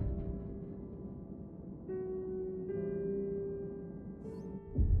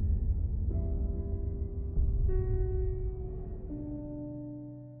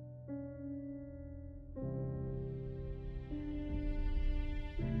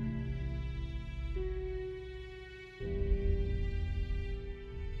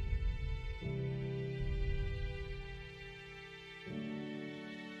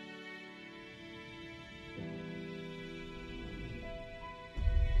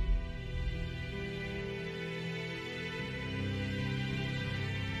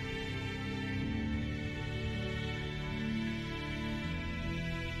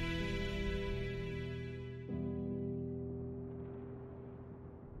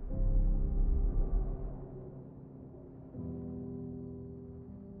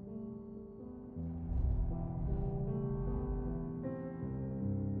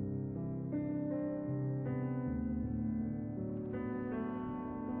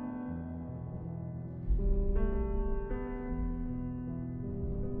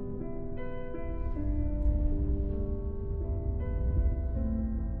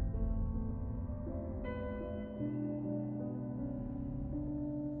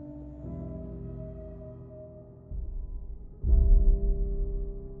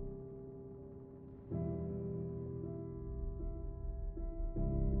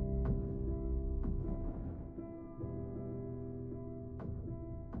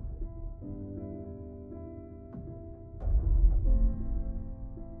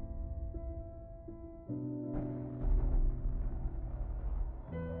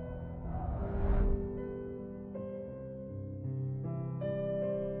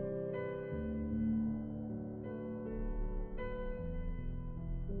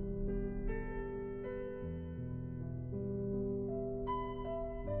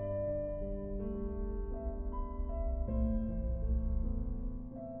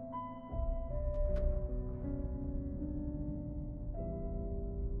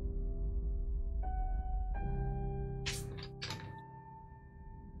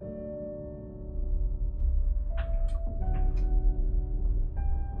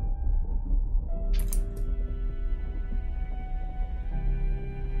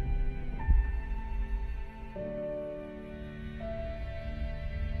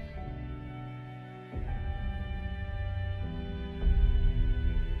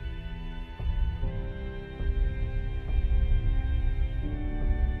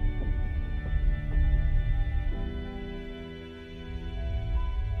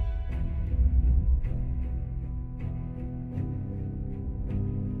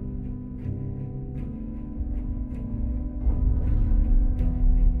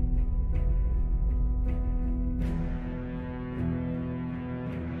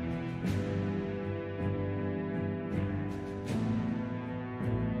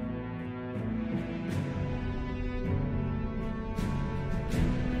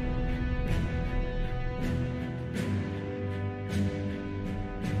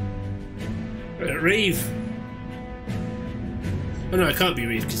 it, Reeve? Oh no, it can't be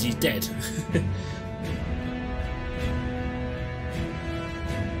Reeve because he's dead.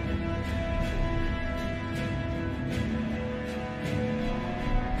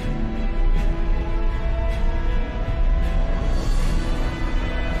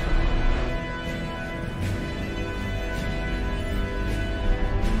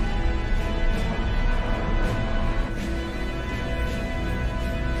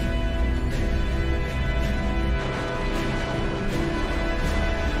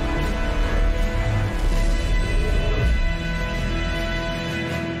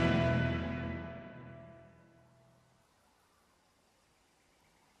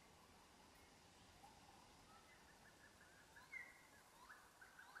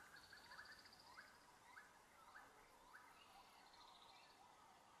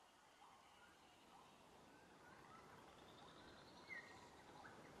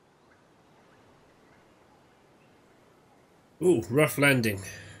 Ooh, rough landing.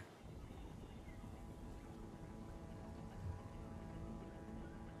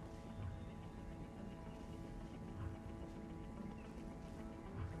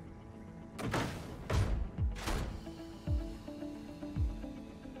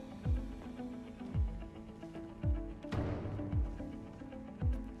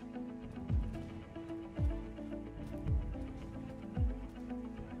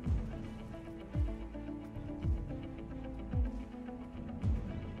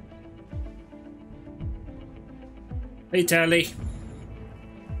 Hey, Tally.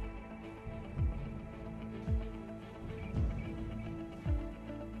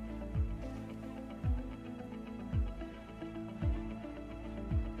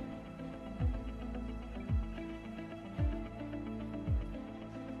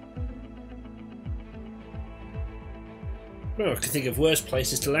 Well, I can think of worse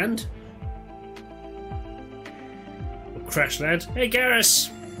places to land. Or crash land. Hey, Garrus!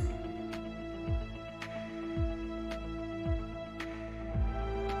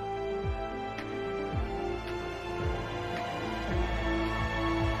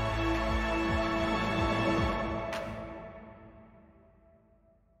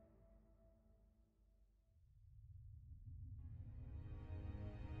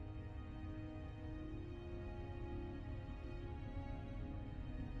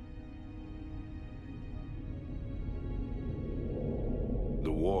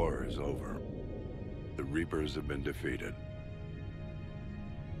 The war is over. The Reapers have been defeated.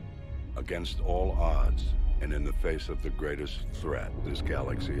 Against all odds, and in the face of the greatest threat this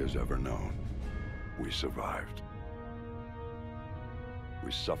galaxy has ever known, we survived.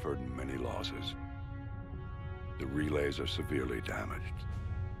 We suffered many losses. The relays are severely damaged,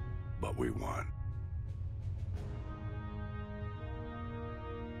 but we won.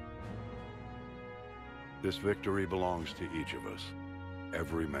 This victory belongs to each of us.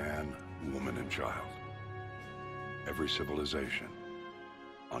 Every man, woman, and child. Every civilization.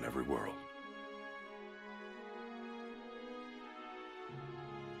 On every world.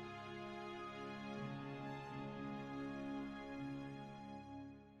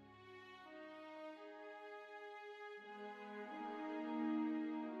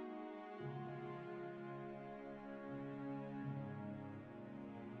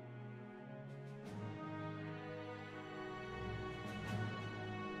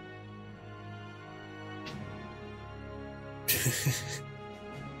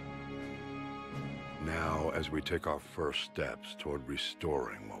 Now, as we take our first steps toward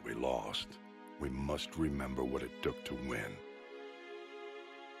restoring what we lost, we must remember what it took to win.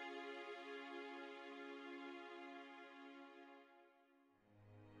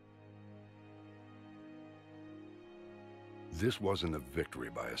 This wasn't a victory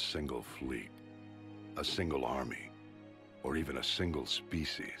by a single fleet, a single army, or even a single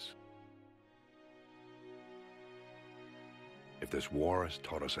species. If this war has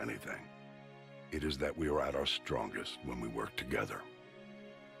taught us anything, it is that we are at our strongest when we work together.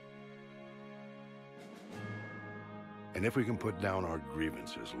 And if we can put down our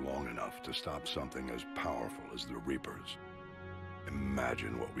grievances long enough to stop something as powerful as the Reapers,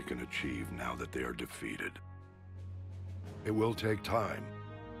 imagine what we can achieve now that they are defeated. It will take time,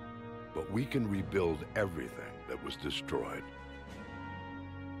 but we can rebuild everything that was destroyed.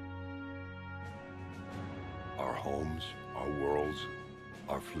 Our homes, our worlds,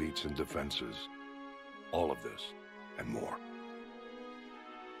 our fleets and defenses, all of this and more.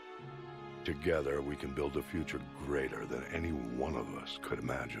 Together, we can build a future greater than any one of us could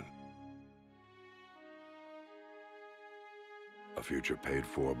imagine. A future paid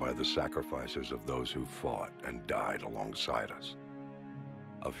for by the sacrifices of those who fought and died alongside us.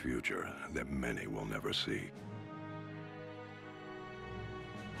 A future that many will never see.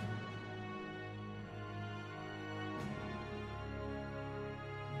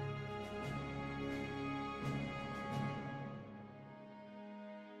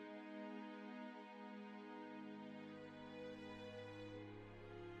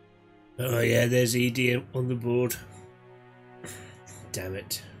 Oh yeah, there's ED on the board. Damn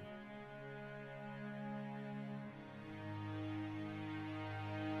it.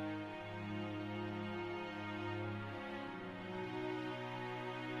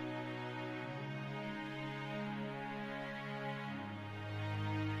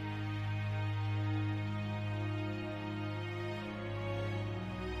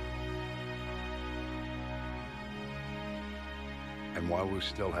 And while we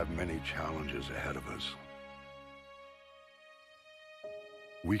still have many challenges ahead of us,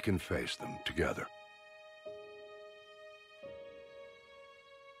 we can face them together.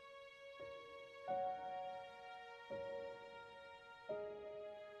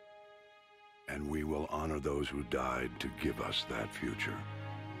 And we will honor those who died to give us that future.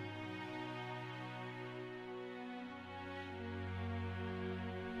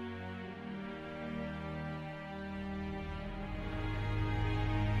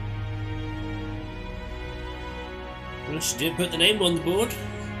 Well, she didn't put the name on the board.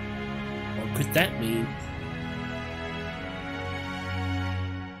 What could that mean?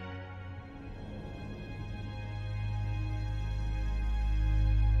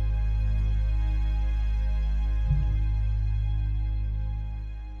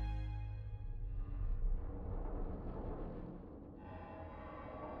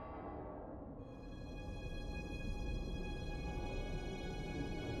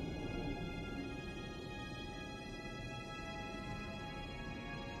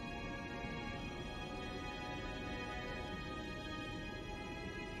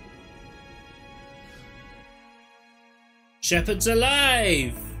 Shepard's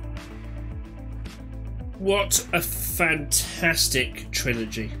alive! What a fantastic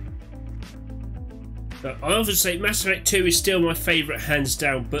trilogy. I often say Mass Effect 2 is still my favourite hands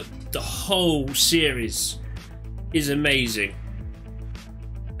down, but the whole series is amazing.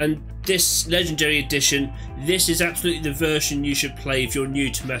 And this Legendary Edition, this is absolutely the version you should play if you're new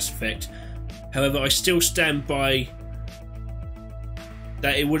to Mass Effect. However, I still stand by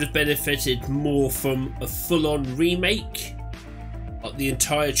that it would have benefited more from a full-on remake of the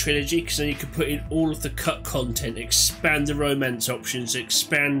entire trilogy, because then you could put in all of the cut content, expand the romance options,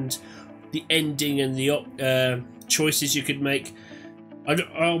 expand the ending and the choices you could make.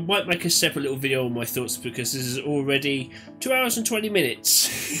 I might make a separate little video on my thoughts, because this is already 2 hours and 20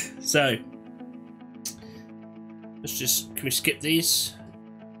 minutes. So let's just, can we skip these?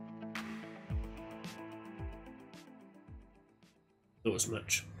 Not as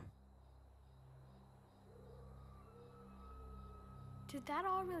much. Did that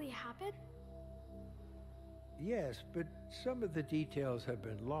all really happen? Yes, but some of the details have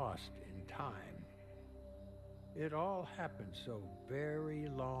been lost in time. It all happened so very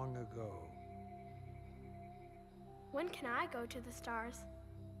long ago. When can I go to the stars?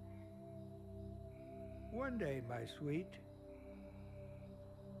 One day, my sweet.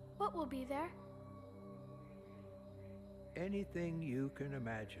 What will be there? Anything you can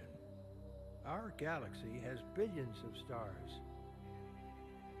imagine. Our galaxy has billions of stars.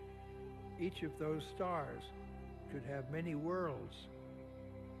 Each of those stars could have many worlds.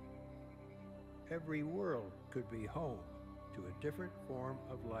 Every world could be home to a different form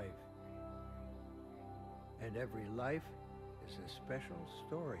of life. And every life is a special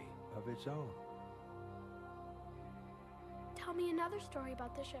story of its own. Tell me another story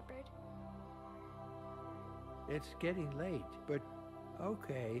about the Shepard. It's getting late, but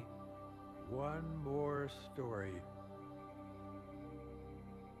okay. One more story.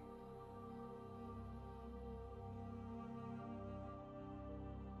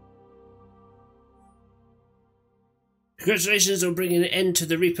 Congratulations on bringing an end to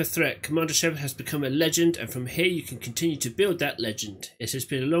the Reaper threat. Commander Shepard has become a legend, and from here you can continue to build that legend. It has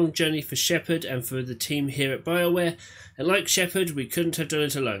been a long journey for Shepard and for the team here at BioWare, and like Shepard, we couldn't have done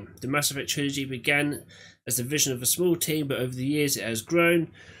it alone. The Mass Effect trilogy began as the vision of a small team, but over the years it has grown.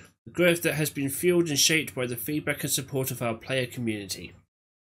 The growth that has been fueled and shaped by the feedback and support of our player community.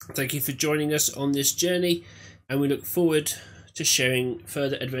 Thank you for joining us on this journey, and we look forward to sharing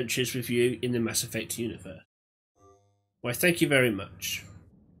further adventures with you in the Mass Effect universe. Why, thank you very much.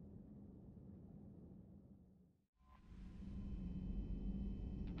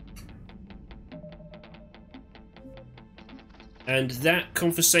 And that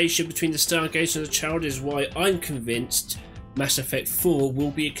conversation between the Stargazer and the child is why I'm convinced Mass Effect 4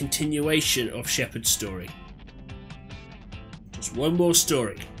 will be a continuation of Shepard's story. Just one more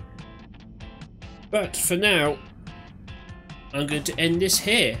story. But for now, I'm going to end this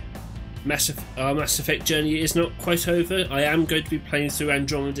here. Our Mass Effect journey is not quite over. I am going to be playing through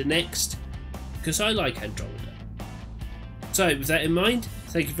Andromeda next, because I like Andromeda. So with that in mind,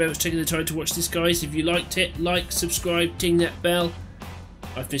 thank you very much for taking the time to watch this, guys. If you liked it, like, subscribe, ding that bell.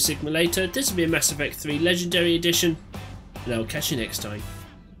 I've been Sigma Later. This will be a Mass Effect 3 Legendary Edition, and I'll catch you next time.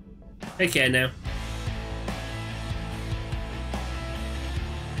 Take care now.